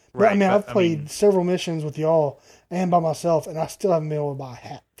ship. But, right. I mean, I've played several missions with y'all and by myself, and I still haven't been able to buy a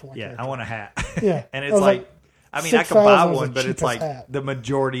hat for my character. I want a hat. Yeah. And it's like I mean, I could buy one, but it's like the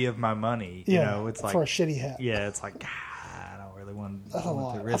majority of my money. You know, it's like for a shitty hat. Yeah, it's like I don't really want. That's a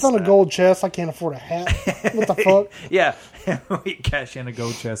lot. I found a gold chest. I can't afford a hat. What the fuck? Yeah, we cash in a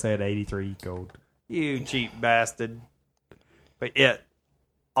gold chest. I had 83 gold. You cheap bastard. But yeah,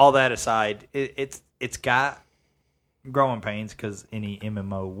 all that aside, it's got growing pains because any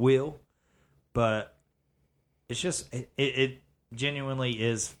MMO will, but it's just it genuinely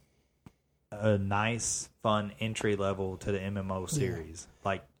is a nice, fun entry level to the MMO series. Yeah.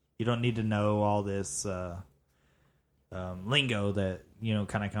 Like, you don't need to know all this lingo that,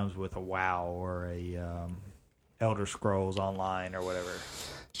 kind of comes with a WoW or a Elder Scrolls Online or whatever.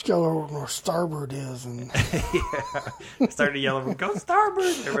 Just gotta know where starboard is. And started yelling, go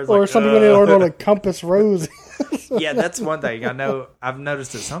starboard! Everyone's or something when they learn what a compass rose is. Yeah, that's one thing. I've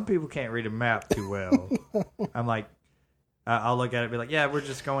noticed that some people can't read a map too well. I'm like, I'll look at it and be like, yeah, we're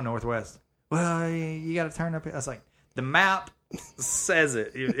just going northwest. Well, you got to turn up. I was like, the map says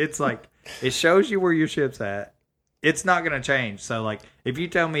it. It's like, it shows you where your ship's at. It's not going to change. So, like, if you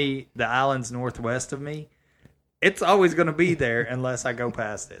tell me the island's northwest of me, it's always going to be there unless I go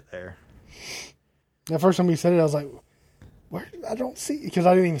past it there. The first time you said it, I was like, where? I don't see, because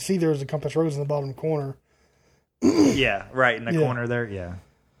I didn't even see there was a compass rose in the bottom corner. Yeah, right in the corner there. Yeah.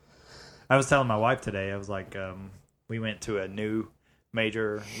 I was telling my wife today, I was like, we went to a new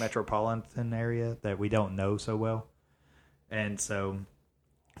major metropolitan area that we don't know so well, and so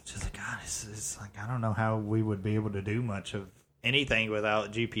she's like, God, it's like, I don't know how we would be able to do much of anything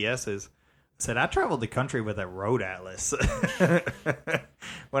without GPSs. I said, I traveled the country with a road atlas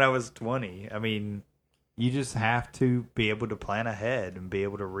when I was 20. I mean, you just have to be able to plan ahead and be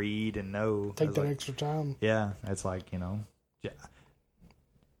able to read and know. Take that extra time. Yeah, it's like,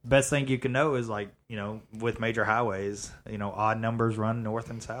 best thing you can know is, like, with major highways, odd numbers run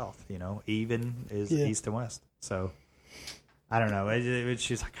north and south. Even is east and west. So I don't know.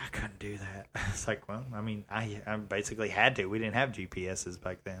 She's like, I couldn't do that. It's like, well, I mean, I basically had to. We didn't have GPSs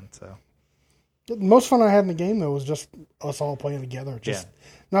back then. So the most fun I had in the game though was just us all playing together. It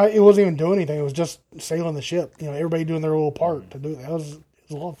wasn't even doing anything. It was just sailing the ship. Everybody doing their little part to do that. It was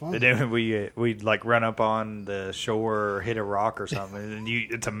a lot of fun. And then we'd like run up on the shore or hit a rock or something, and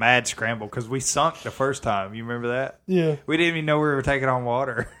it's a mad scramble because we sunk the first time. You remember that? Yeah. We didn't even know we were taking on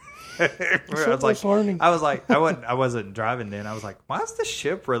water. I wasn't driving then. I was like, why is the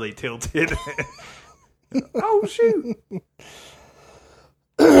ship really tilted? Oh shoot!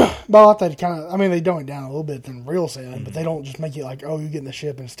 But I thought they dumb it down a little bit than real sailing, but they don't just make it like, oh, you get in the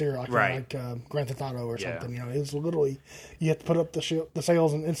ship and steer like Grand Theft Auto or something. It's literally, you have to put up the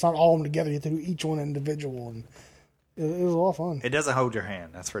sails, and it's not all of them together. You have to do each one individual, and it was a lot of fun. It doesn't hold your hand,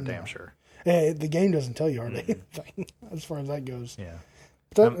 that's for damn sure. Yeah, the game doesn't tell you hardly anything as far as that goes. Yeah,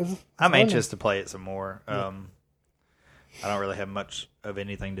 I'm anxious to play it some more. I don't really have much of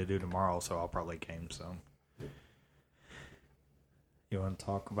anything to do tomorrow, so I'll probably game some. You want to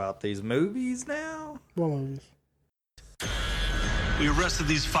talk about these movies now? What movies? We arrested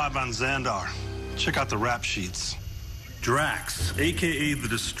these five on Xandar. Check out the rap sheets. Drax, a.k.a. the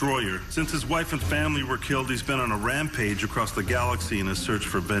Destroyer. Since his wife and family were killed, he's been on a rampage across the galaxy in his search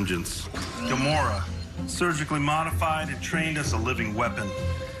for vengeance. Gamora, surgically modified and trained as a living weapon.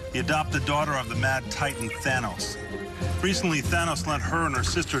 The adopted daughter of the mad titan Thanos. Recently, Thanos lent her and her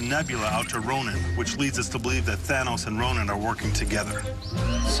sister Nebula out to Ronan, which leads us to believe that Thanos and Ronan are working together.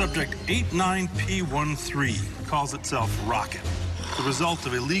 Subject 89P13 calls itself Rocket, the result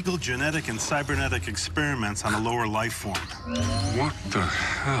of illegal genetic and cybernetic experiments on a lower life form. What the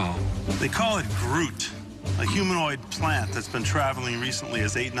hell? They call it Groot, a humanoid plant that's been traveling recently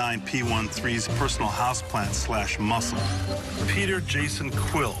as 89P13's personal houseplant / muscle. Peter Jason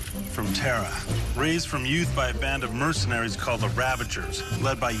Quill from Terra, raised from youth by a band of mercenaries called the Ravagers,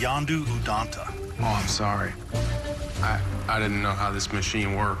 led by Yondu Udanta. Oh, I'm sorry. I didn't know how this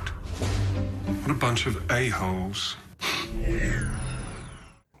machine worked. What a bunch of a-holes.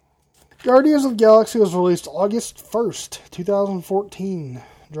 Guardians of the Galaxy was released August 1st, 2014.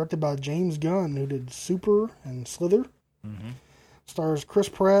 Directed by James Gunn, who did Super and Slither. Mm-hmm. Stars Chris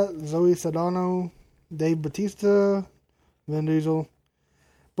Pratt, Zoe Saldana, Dave Bautista, Vin Diesel,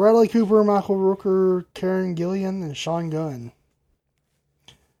 Bradley Cooper, Michael Rooker, Karen Gillan, and Sean Gunn.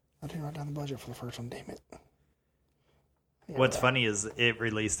 I didn't write down the budget for the first one, damn it. What's funny is it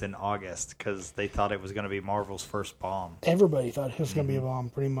released in August because they thought it was going to be Marvel's first bomb. Everybody thought it was going to be a bomb,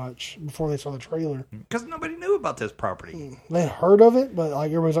 pretty much, before they saw the trailer. Because nobody knew about this property. They heard of it, but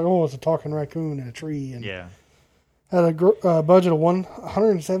like everybody's like, "Oh, it's a talking raccoon in a tree." And yeah, had a budget of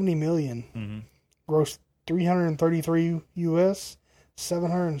 $170 million, grossed $333 US,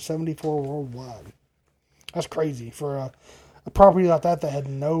 $774 worldwide. That's crazy for a property like that had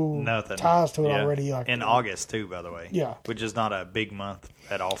nothing ties to it already. Like, in August too, by the way. Yeah, which is not a big month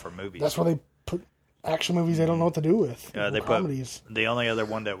at all for movies. That's where they put action movies they don't know what to do with. They comedies. Put the only other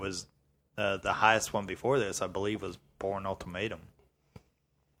one that was the highest one before this, I believe, was Bourne Ultimatum.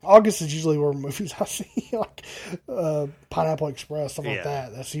 August is usually where movies I see, like Pineapple Express, stuff like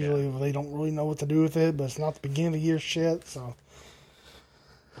that. That's usually where they don't really know what to do with it, but it's not the beginning of the year shit, so.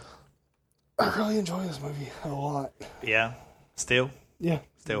 I really enjoy this movie a lot. Yeah. Still? Yeah.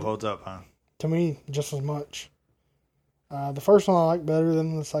 Still holds up, huh? To me, just as much. The first one I like better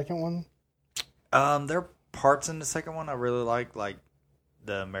than the second one. There are parts in the second one I really like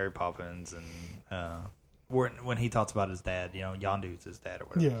the Mary Poppins and when he talks about his dad, Yondu's his dad or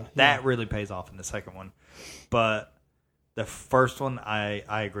whatever. Yeah. That really pays off in the second one. But the first one, I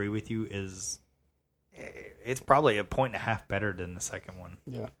agree with you, it's probably a point and a half better than the second one.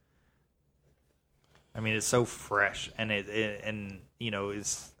 Yeah. I mean, it's so fresh, and it's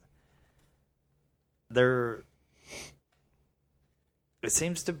there. It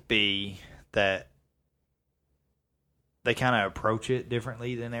seems to be that they kind of approach it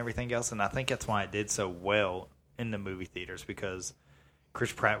differently than everything else, and I think that's why it did so well in the movie theaters, because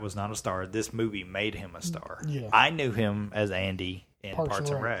Chris Pratt was not a star. This movie made him a star. Yeah. I knew him as Andy in Parks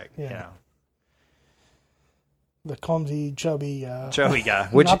and Rec. Yeah. The clumsy, chubby guy.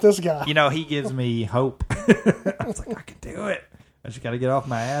 Which, not this guy. He gives me hope. I was like, I can do it. I just got to get off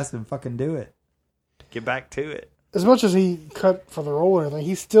my ass and fucking do it. Get back to it. As much as he cut for the role and everything,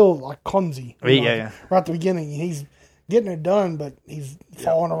 he's still like clumsy. Yeah. Right at the beginning, he's getting it done, but he's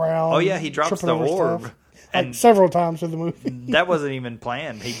falling around. Oh yeah, he drops the orb. Stuff. And like several times through the movie. That wasn't even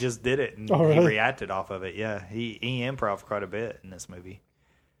planned. He just did it, and really? He reacted off of it. Yeah, he improv quite a bit in this movie.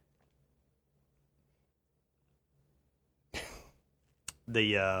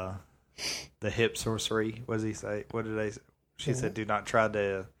 The hip sorcery. What does he say? What did they? She said, "Do not try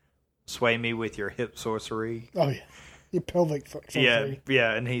to sway me with your hip sorcery." Oh yeah, your pelvic sorcery.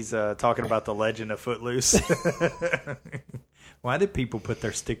 Yeah, and he's talking about the Legend of Footloose. Why did people put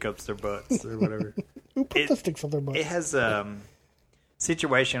their stick ups their butts or whatever? Who put the sticks up their butts? It has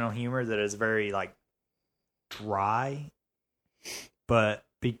situational humor that is very like dry, but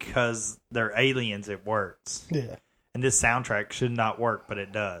because they're aliens, it works. Yeah. And this soundtrack should not work, but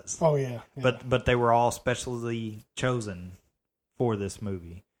it does. Oh yeah. But they were all specially chosen for this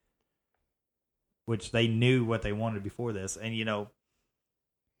movie, which they knew what they wanted before this, and I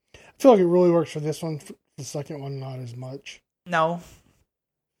feel like it really works for this one. For the second one, not as much. No.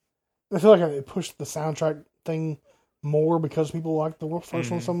 I feel like it pushed the soundtrack thing more because people liked the first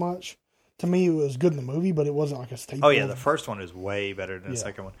one so much. To me, it was good in the movie, but it wasn't like a staple. Oh yeah, the first one is way better than the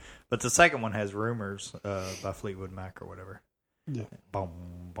second one. But the second one has Rumors by Fleetwood Mac or whatever. Yeah. Boom,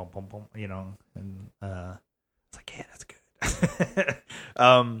 boom, boom, boom. And it's like, yeah, that's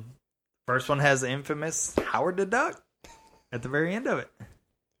good. First one has the infamous Howard the Duck at the very end of it.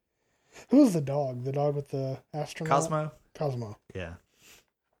 Who was the dog? The dog with the astronaut? Cosmo. Yeah.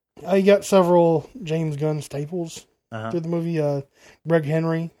 You got several James Gunn staples through the movie. Greg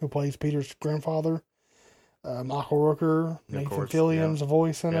Henry, who plays Peter's grandfather. Michael Rooker. Nathan Fillion's a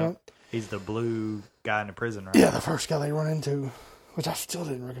voice in it. He's the blue guy in the prison, right? Yeah, the first guy they run into. Which I still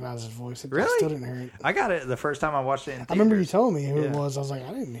didn't recognize his voice. Really? I still didn't hear it. I got it the first time I watched it in theaters. I remember you telling me who it was. I was like,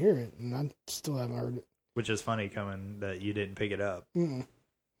 I didn't hear it. And I still haven't heard it. Which is funny coming that you didn't pick it up. Mm-mm.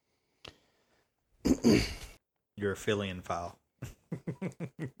 You're a Fillion file.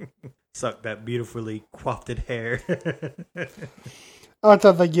 Suck that beautifully coiffed hair. I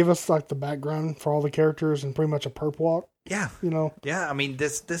thought they give us like the background for all the characters and pretty much a perp walk. Yeah. You know? Yeah, I mean,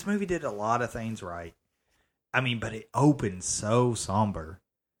 this movie did a lot of things right. I mean, but it opened so somber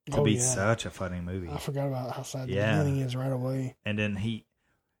to be such a funny movie. I forgot about how sad the Yeah. beginning is right away. And then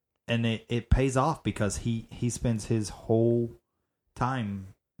it pays off because he spends his whole time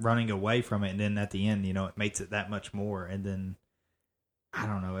running away from it, and then at the end, you know, it makes it that much more. And then I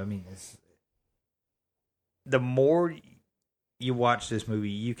don't know. I mean, the more you watch this movie,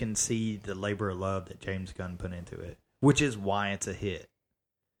 you can see the labor of love that James Gunn put into it, which is why it's a hit.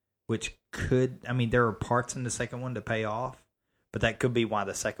 Which I mean, there are parts in the second one to pay off, but that could be why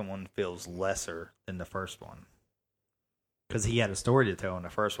the second one feels lesser than the first one. Because he had a story to tell in the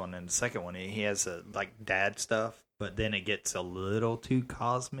first one, and the second one he has like dad stuff, but then it gets a little too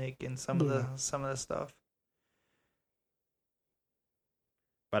cosmic in some of the stuff.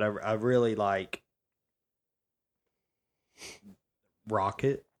 But I really like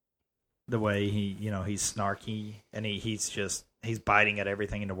Rocket, the way he's snarky and he's biting at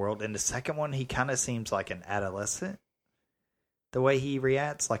everything in the world. In the second one, he kind of seems like an adolescent. The way he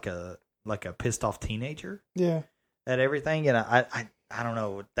reacts, like a pissed off teenager. Yeah. At everything, and I don't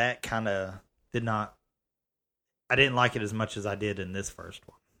know, that kind of did not. I didn't like it as much as I did in this first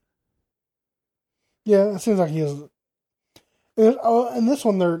one. Yeah, it seems like he is. In this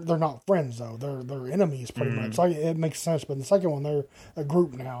one, they're not friends though; they're enemies pretty much. Like it makes sense, but in the second one, they're a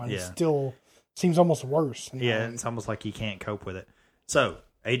group now, and it still seems almost worse. Yeah, it's almost like he can't cope with it. So,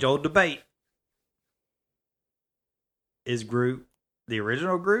 age-old debate: is Groot the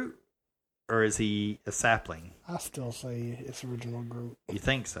original Groot? Or is he a sapling? I still say it's original Groot. You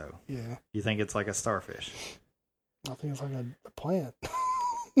think so? Yeah. You think it's like a starfish? I think it's like a plant.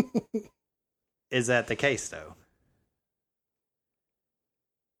 Is that the case, though?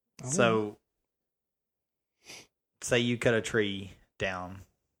 So, say you cut a tree down.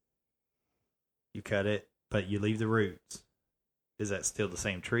 You cut it, but you leave the roots. Is that still the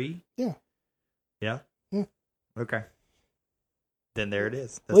same tree? Yeah. Yeah? Yeah. Okay. Then there it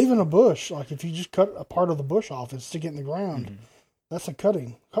is. Leaving a bush, like if you just cut a part of the bush off and stick it in the ground, that's a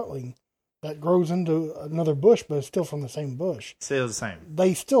cutting that grows into another bush, but it's still from the same bush. Still the same.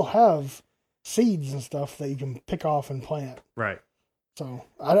 They still have seeds and stuff that you can pick off and plant. Right. So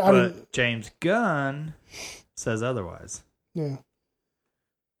but James Gunn says otherwise. Yeah.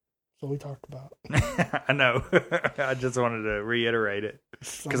 So we talked about. I know. I just wanted to reiterate it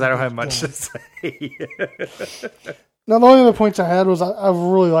because I don't have much to say. Now, the only other points I had was I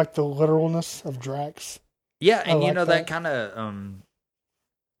really like the literalness of Drax. Yeah, and you know that kind of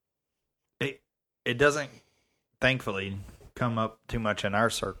it doesn't thankfully come up too much in our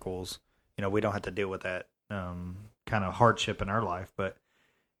circles. You know, we don't have to deal with that kind of hardship in our life, but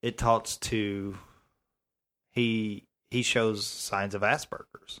it talks to he shows signs of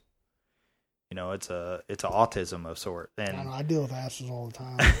Asperger's. You know, it's a autism of sort. And I know, I deal with asses all the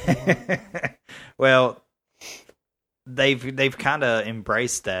time. Well, they've kind of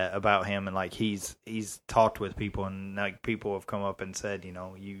embraced that about him, and like he's talked with people, and like people have come up and said, you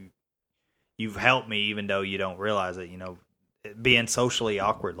know, you've helped me even though you don't realize it. You know, being socially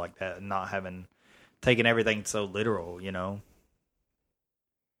awkward like that, and not taking everything so literal. You know.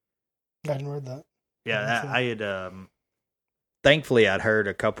 I hadn't read that. Yeah, I had. Thankfully, I'd heard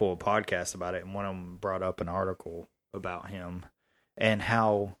a couple of podcasts about it, and one of them brought up an article about him and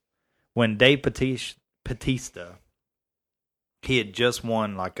how when Dave Bautista, he had just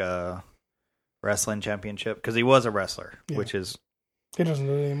won like a wrestling championship because he was a wrestler, which is he doesn't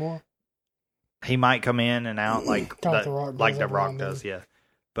do it anymore. He might come in and out like The Rock does, yeah.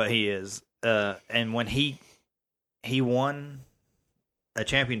 But he is, and when he won a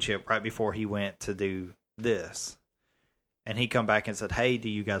championship right before he went to do this. And he come back and said, "Hey, do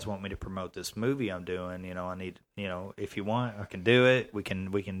you guys want me to promote this movie I'm doing? You know, I need, you know, if you want, I can do it. We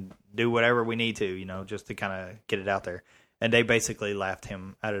can do whatever we need to, you know, just to kind of get it out there." And they basically laughed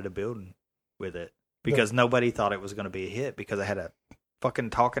him out of the building with it because nobody thought it was going to be a hit because it had a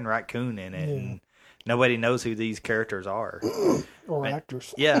fucking talking raccoon in it, and nobody knows who these characters are or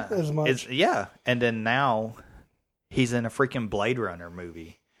actors. Yeah, as much. And then now he's in a freaking Blade Runner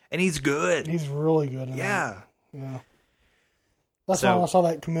movie, and he's good. He's really good. In that. Yeah. That's why I saw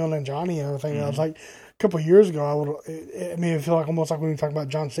that Camille Nanjiani and everything. I was like, a couple of years ago, it made me feel like almost like when we talk about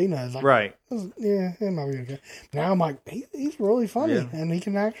John Cena. It's like, right. Yeah, it might be okay. Now I'm like, he's really funny and he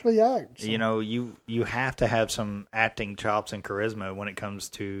can actually act. So. You know, you have to have some acting chops and charisma when it comes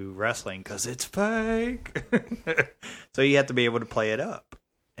to wrestling because it's fake. So you have to be able to play it up.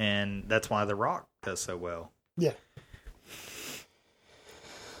 And that's why The Rock does so well. Yeah.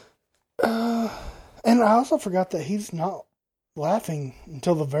 And I also forgot that he's not laughing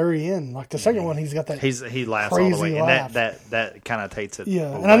until the very end. Like the second one, he's got that. He laughs all the crazy way, and laugh. that kind of takes it. Yeah,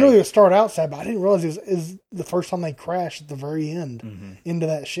 away. and I knew it would start out sad, but I didn't realize it was the first time they crash at the very end into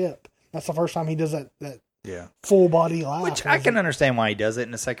that ship. That's the first time he does that Yeah, full body laugh. which I can understand why he does it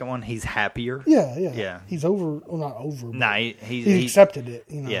in the second one. He's happier. Yeah. He's over. Well, not over. But Nah, he's accepted it.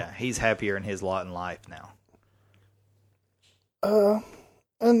 You know. Yeah, he's happier in his lot in life now.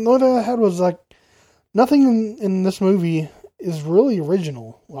 And what I had was like nothing in this movie is really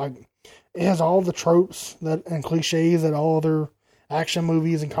original. Like it has all the tropes and cliches that all other action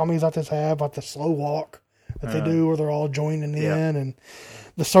movies and comedies like this have, like the slow walk that they do, where they're all joining in, and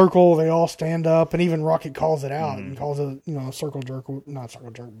the circle, they all stand up, and even Rocket calls it out and calls it, a circle jerk, not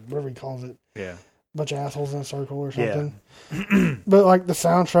circle jerk, whatever he calls it. Yeah. Bunch of assholes in a circle or something. Yeah. But like the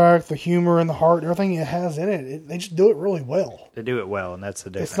soundtrack, the humor, and the heart, everything it has in it, they just do it really well. They do it well, and that's the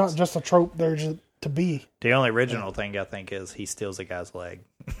difference. It's not just a trope there just to be. The only original thing I think is he steals a guy's leg.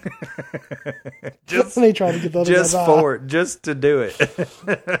 Just they try to get the other just guy's for just to do it.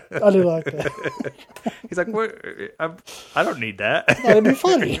 I do like that. He's like, "What? I don't need that." That'd be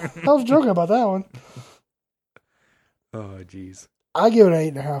funny. I was joking about that one. Oh, jeez. I give it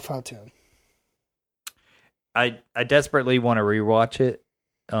an 8.5 out of 10. I desperately want to rewatch it,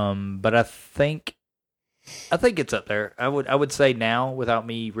 but I think it's up there. I would say now, without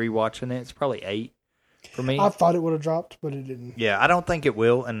me rewatching it, it's probably 8 for me. I thought it would have dropped, but it didn't. Yeah, I don't think it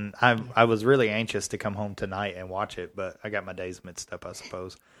will, and I was really anxious to come home tonight and watch it, but I got my days mixed up, I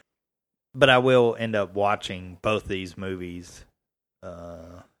suppose. But I will end up watching both these movies,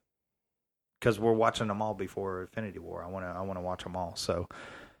 because we're watching them all before Infinity War. I want to watch them all. So,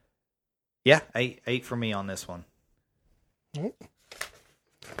 yeah, 8 for me on this one. All right.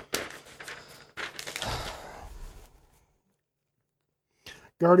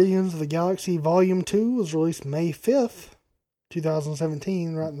 Guardians of the Galaxy Volume 2 was released May 5th,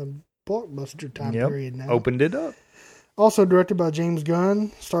 2017, right in the blockbuster time period now. Opened it up. Also directed by James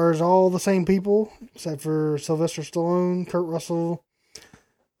Gunn, stars all the same people, except for Sylvester Stallone, Kurt Russell,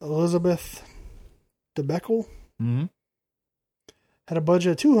 Elizabeth Debicki. Mm-hmm. Had a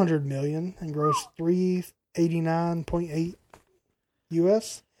budget of $200 million and grossed $389.8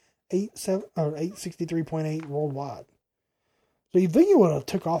 US, 863.8 worldwide. So you think it would have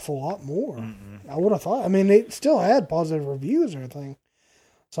took off a lot more? I would have thought. I mean, it still had positive reviews and everything.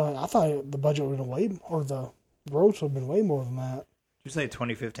 So I thought the budget would have the gross would have been way more than that. Did you say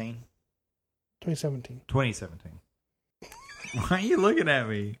 2015? 2017. 2017. Why are you looking at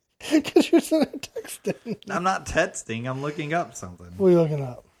me? Because you're texting. I'm not texting. I'm looking up something. What are you looking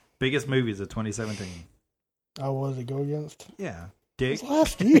up? Biggest movies of 2017. Oh, what does it go against? Yeah, Dick. It's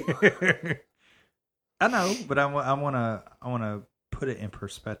last year. I know, but I want to put it in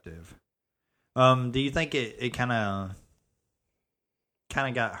perspective. Do you think it kind of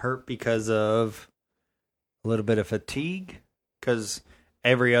got hurt because of a little bit of fatigue? Because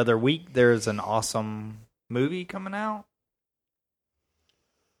every other week there's an awesome movie coming out.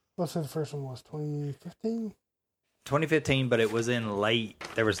 What's the first one was? 2015? 2015, but it was in late.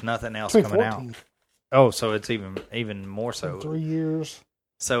 There was nothing else coming out. Oh, so it's even more so. 3 years.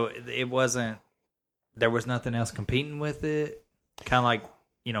 So it wasn't. There was nothing else competing with it. Kind of like,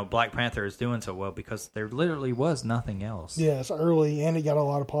 Black Panther is doing so well because there literally was nothing else. Yeah, it's early and it got a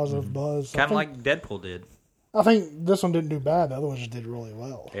lot of positive buzz. Kind of like Deadpool did. I think this one didn't do bad. The other one just did really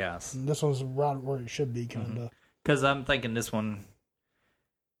well. Yes. And this one's right where it should be, kind of. Because I'm thinking this one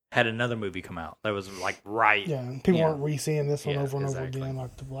had another movie come out that was like right. Yeah, and people aren't re-seeing this one over and over again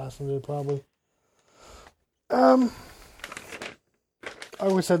like the last one did probably. I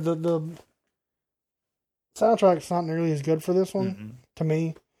always said the soundtrack's not nearly as good for this one, to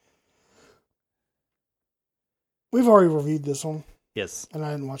me. We've already reviewed this one. Yes. And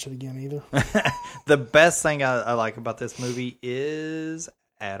I didn't watch it again either. The best thing I like about this movie is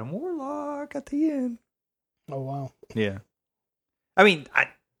Adam Warlock at the end. Oh, wow. Yeah. I mean,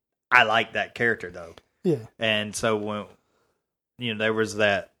 I like that character, though. Yeah. And so when, there was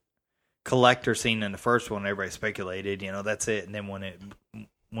that collector scene in the first one, everybody speculated, that's it. And then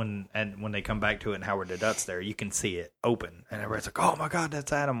when they come back to it and Howard the Duck's there, you can see it open. And everybody's like, oh my God,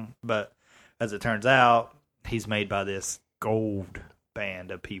 that's Adam. But as it turns out, he's made by this gold band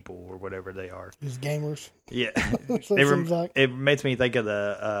of people or whatever they are. These gamers. Yeah. Like. It makes me think of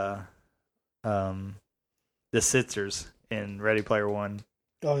the Sitzers in Ready Player One.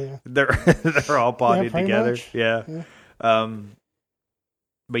 Oh yeah. They're all bonded together. Much. Yeah.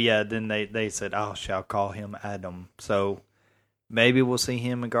 But yeah, then they said, "Oh, shall call him Adam." So maybe we'll see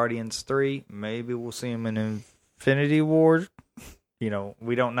him in Guardians 3. Maybe we'll see him in Infinity War.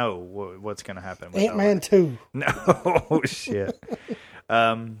 we don't know what's going to happen. With Ant-Man 2. No, shit.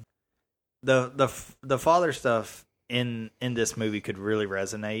 The father stuff in this movie could really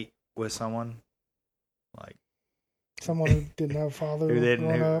resonate with someone. Like, someone who didn't have a father who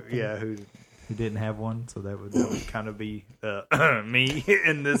didn't have one, so that would kind of be me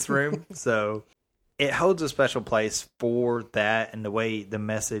in this room. So it holds a special place for that, and the way the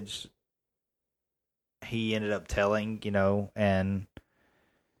message he ended up telling, and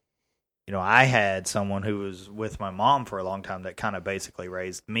I had someone who was with my mom for a long time that kind of basically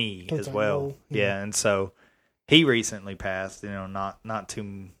raised me as well. Yeah, and so he recently passed. Not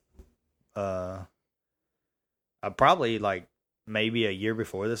too. Probably like maybe a year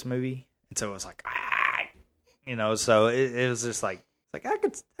before this movie. And so it was like, so it was just like I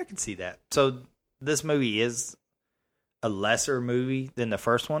could see that. So this movie is a lesser movie than the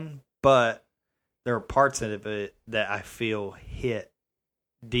first one, but there are parts of it that I feel hit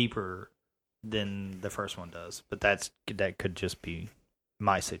deeper than the first one does. But that could just be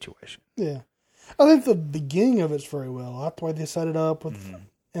my situation. Yeah. I think the beginning of it's very well. I like the way they set it up with,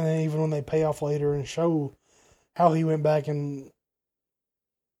 and then even when they pay off later and show how he went back and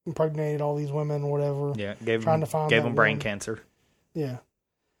impregnated all these women, or whatever. Yeah, gave him brain cancer. Yeah.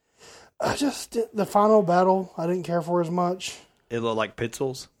 The final battle, I didn't care for as much. It looked like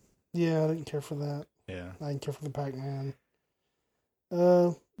Pixels. Yeah, I didn't care for that. Yeah. I didn't care for the Pac-Man.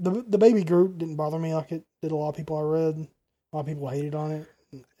 The baby Groot didn't bother me like it did a lot of people I read. A lot of people hated on it.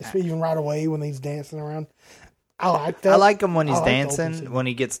 It's even right away when he's dancing around. I like that. I like him when he's dancing. When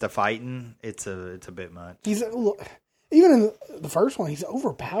he gets to fighting, it's a bit much. He's even in the first one, he's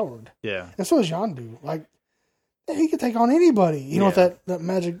overpowered. Yeah. And so is Yondu. Like, he could take on anybody, with that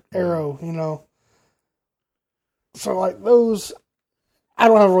magic arrow, So, like, those, I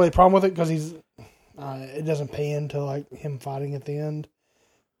don't have a really problem with it because it doesn't pay into, like, him fighting at the end.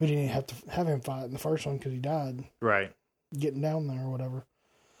 We didn't even have to have him fight in the first one because he died. Right. Getting down there or whatever.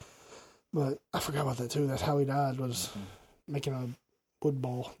 But I forgot about that, too. That's how he died, was making a wood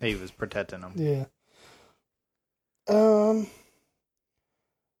ball. He was protecting them. Yeah.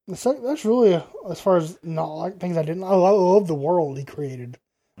 That's really as far as not like things I didn't. I love the world he created,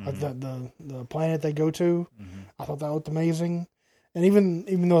 like the planet they go to. I thought that looked amazing, and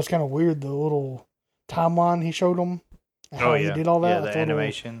even though it's kind of weird, the little timeline he showed them, how he did all that, the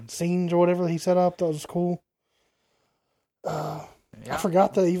animation scenes or whatever he set up, that was cool. I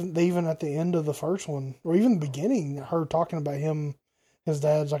forgot that even at the end of the first one, or even the beginning, her talking about him. His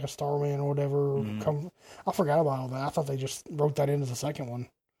dad's like a Starman or whatever. I forgot about all that. I thought they just wrote that into the second one.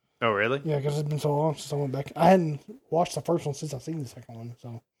 Oh, really? Yeah, because it's been so long since I went back. I hadn't watched the first one since I've seen the second one,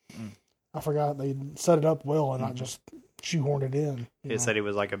 so I forgot they set it up well and not just shoehorned it in. It said he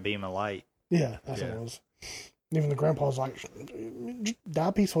was like a beam of light. Yeah, that's what it was. Even the grandpa's like,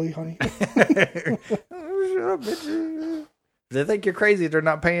 die peacefully, honey. Shut up, bitch. They think you're crazy. They're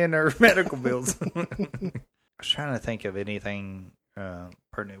not paying their medical bills. I was trying to think of anything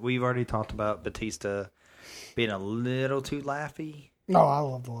pertinent. We've already talked about Batista being a little too laughy. No, I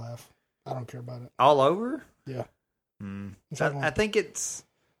love the laugh. I don't care about it. All over? Yeah. I think it's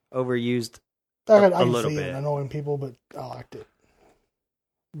overused I a can little see bit. It annoying people, but I liked it.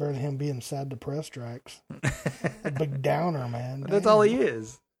 Better than him being sad, depressed, Drax. A big downer, man. That's all he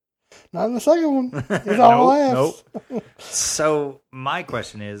is. Not in the second one. He's all laughs. Nope. So my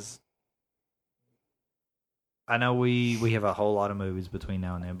question is, I know we have a whole lot of movies between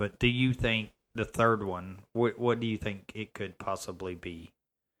now and then, but do you think the third one, what do you think it could possibly be?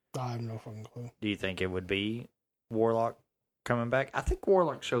 I have no fucking clue. Do you think it would be Warlock coming back? I think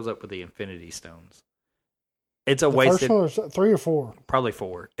Warlock shows up with the Infinity Stones. It's a wasted... First one, or 3 or 4? Probably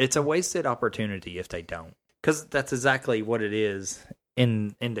 4. It's a wasted opportunity if they don't. Because that's exactly what it is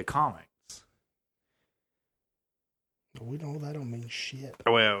in the comics. We know that don't mean shit.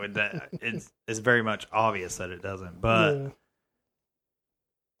 Well, it's very much obvious that it doesn't, but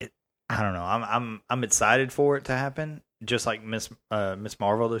I don't know. I'm excited for it to happen, just like Miss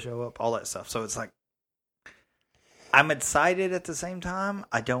Marvel to show up, all that stuff. So it's like I'm excited at the same time.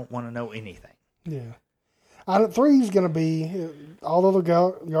 I don't want to know anything. Yeah, 3 is gonna be all the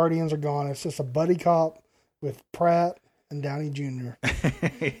other Guardians are gone. It's just a buddy cop with Pratt and Downey Jr.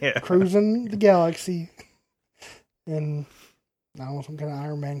 Cruising the galaxy. And I don't know, some kind of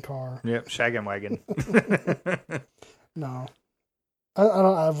Iron Man car. Yep, shaggin' wagon. No,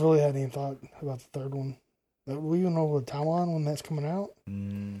 I've really had any thought about the third one. We even know the timeline when that's coming out.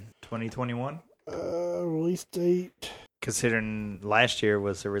 2021. Release date. Considering last year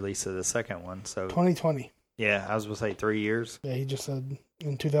was the release of the second one, so 2020. Yeah, I was gonna say 3 years. Yeah, he just said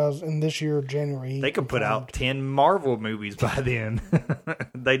in this year, January. They could put out 10 Marvel movies by then.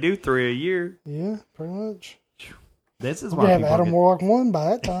 They do 3 a year. Yeah, pretty much. This is We why have people Adam get- Warlock 1 by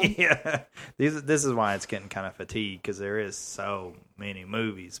that time. Yeah, this is why it's getting kind of fatigued because there is so many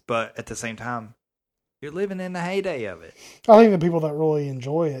movies. But at the same time, you're living in the heyday of it. I think the people that really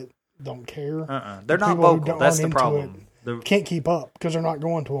enjoy it don't care. They're not people who vocal. aren't That's the into problem. Can't keep up because they're not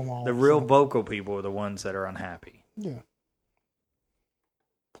going to them all. The real so, vocal people are the ones that are unhappy. yeah.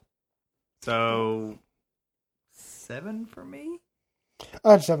 So 7 for me.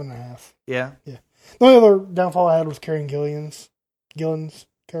 I had 7.5. Yeah, The only other downfall I had was Karen Gillan's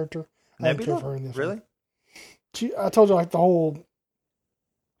character. I didn't care Nebula. for her in this Really? one. I told you like the whole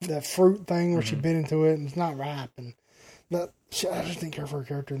that fruit thing where she bit into it and it's not ripe and I just didn't care for her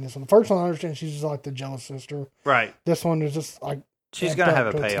character in this one. The first one I understand she's just like the jealous sister. Right. This one is just like She's amped gonna up have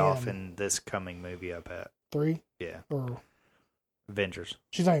a to its payoff end. in this coming movie. I bet. 3 Yeah. or Avengers.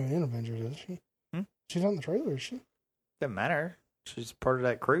 she's not even in Avengers, is she? Hmm? She's not in the trailer, is she? Doesn't matter. She's part of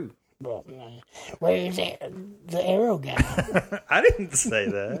that crew. Well, where is the arrow guy? I didn't say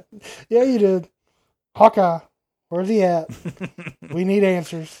that. Yeah, you did. Hawkeye, where's he at? We need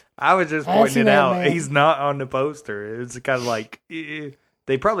answers. I was just I haven't pointing seen it that, out. man. He's not on the poster. It's kind of like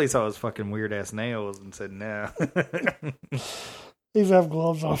they probably saw his fucking weird ass nails and said no. He's have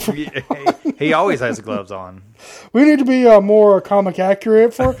gloves on. For He always has gloves on. We need to be more comic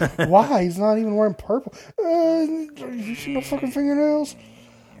accurate for why he's not even wearing purple. You see no fucking fingernails.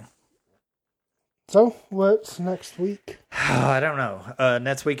 So what's next week? I don't know.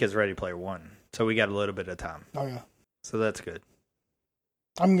 Next week is Ready Player One, so we got a little bit of time. Oh yeah, So that's good.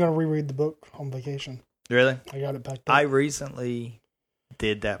 I'm gonna reread the book on vacation. Really? I got it packed up. I recently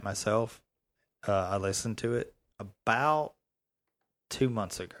did that myself. I listened to it about 2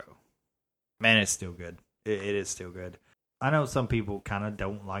 months ago. Man, it's still good. It is still good. I know some people kind of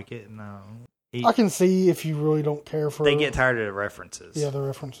don't like it. No, I can see if you really don't care for. they get tired of the references. Yeah, the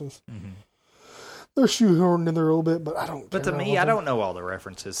references. Mhm. They're shoehorned in there a little bit, but I don't. But to care. me, I don't know all the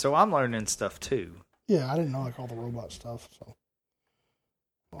references, so I'm learning stuff too. Yeah, I didn't know like all the robot stuff. So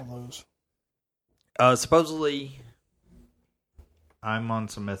all those. Supposedly, I'm on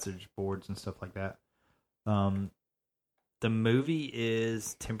some message boards and stuff like that. The movie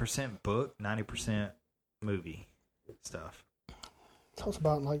is 10% book, 90% movie stuff. Talks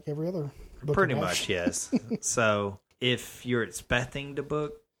about like every other book. Pretty in much, action. yes. So if you're expecting the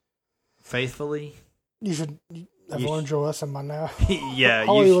book faithfully, You should have You learned your lesson by now. yeah,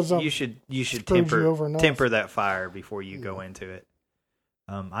 Hollywood's you should screwed you over enough. temper that fire before you go into it.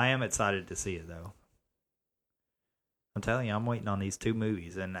 I am excited to see it though. I'm telling you, I'm waiting on these 2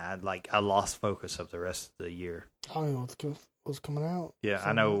 movies, and I lost focus of the rest of the year. I don't know what's coming out. Yeah, So,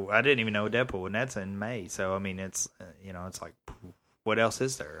 I know. I didn't even know Deadpool, and that's in May. So I mean, it's it's like, what else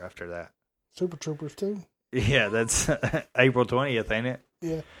is there after that? Super Troopers too. Yeah, that's April 20th, ain't it?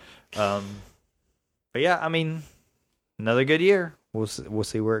 Yeah. But yeah, I mean, another good year. We'll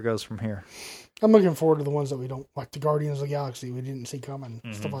see where it goes from here. I'm looking forward to the ones that we don't like, the Guardians of the Galaxy we didn't see coming,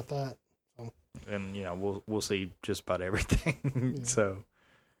 stuff like that. And we'll see just about everything. So,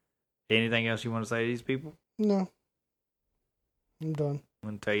 anything else you want to say to these people? No, I'm done.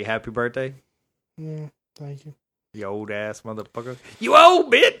 Want to tell you happy birthday, Yeah, thank you. you old ass motherfucker. You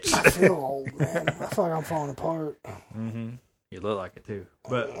old bitch. I feel old, man. I feel like I'm falling apart. Mm-hmm. You look like it too.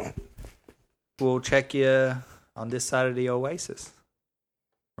 But we'll check you on this side of the Oasis,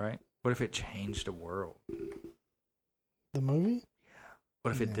 right? What if it changed the world? The movie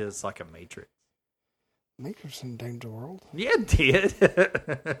What if it does like a Matrix? Matrix in Danger World. Yeah, it did.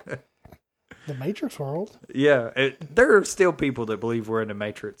 The Matrix world. Yeah, there are still people that believe we're in a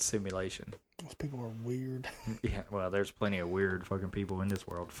Matrix simulation. Those people are weird. Yeah, well, there's plenty of weird fucking people in this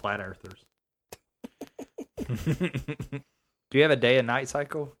world. Flat earthers. Do you have a day and night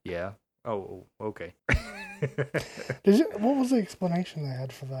cycle? Yeah. Oh, okay. What was the explanation they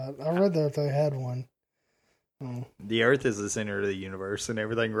had for that? I read that they had one. Oh. The Earth is the center of the universe, and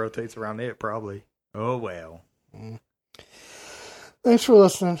everything rotates around it, probably. Oh, well. Thanks for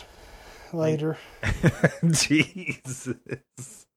listening. Later. Jesus.